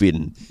says I'm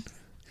speeding?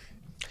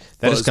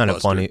 That is kind of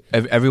funny.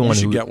 Everyone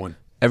should who get one.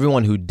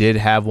 Everyone who did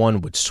have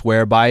one would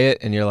swear by it,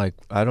 and you're like,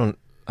 I don't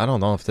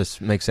know if this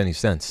makes any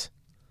sense.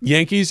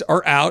 Yankees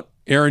are out.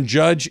 Aaron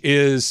Judge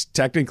is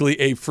technically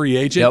a free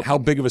agent. Yep. How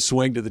big of a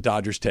swing did the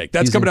Dodgers take?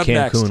 That's He's coming in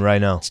up Cancun next.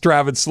 right now. It's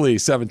Travis Slee,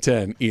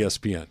 710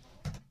 ESPN.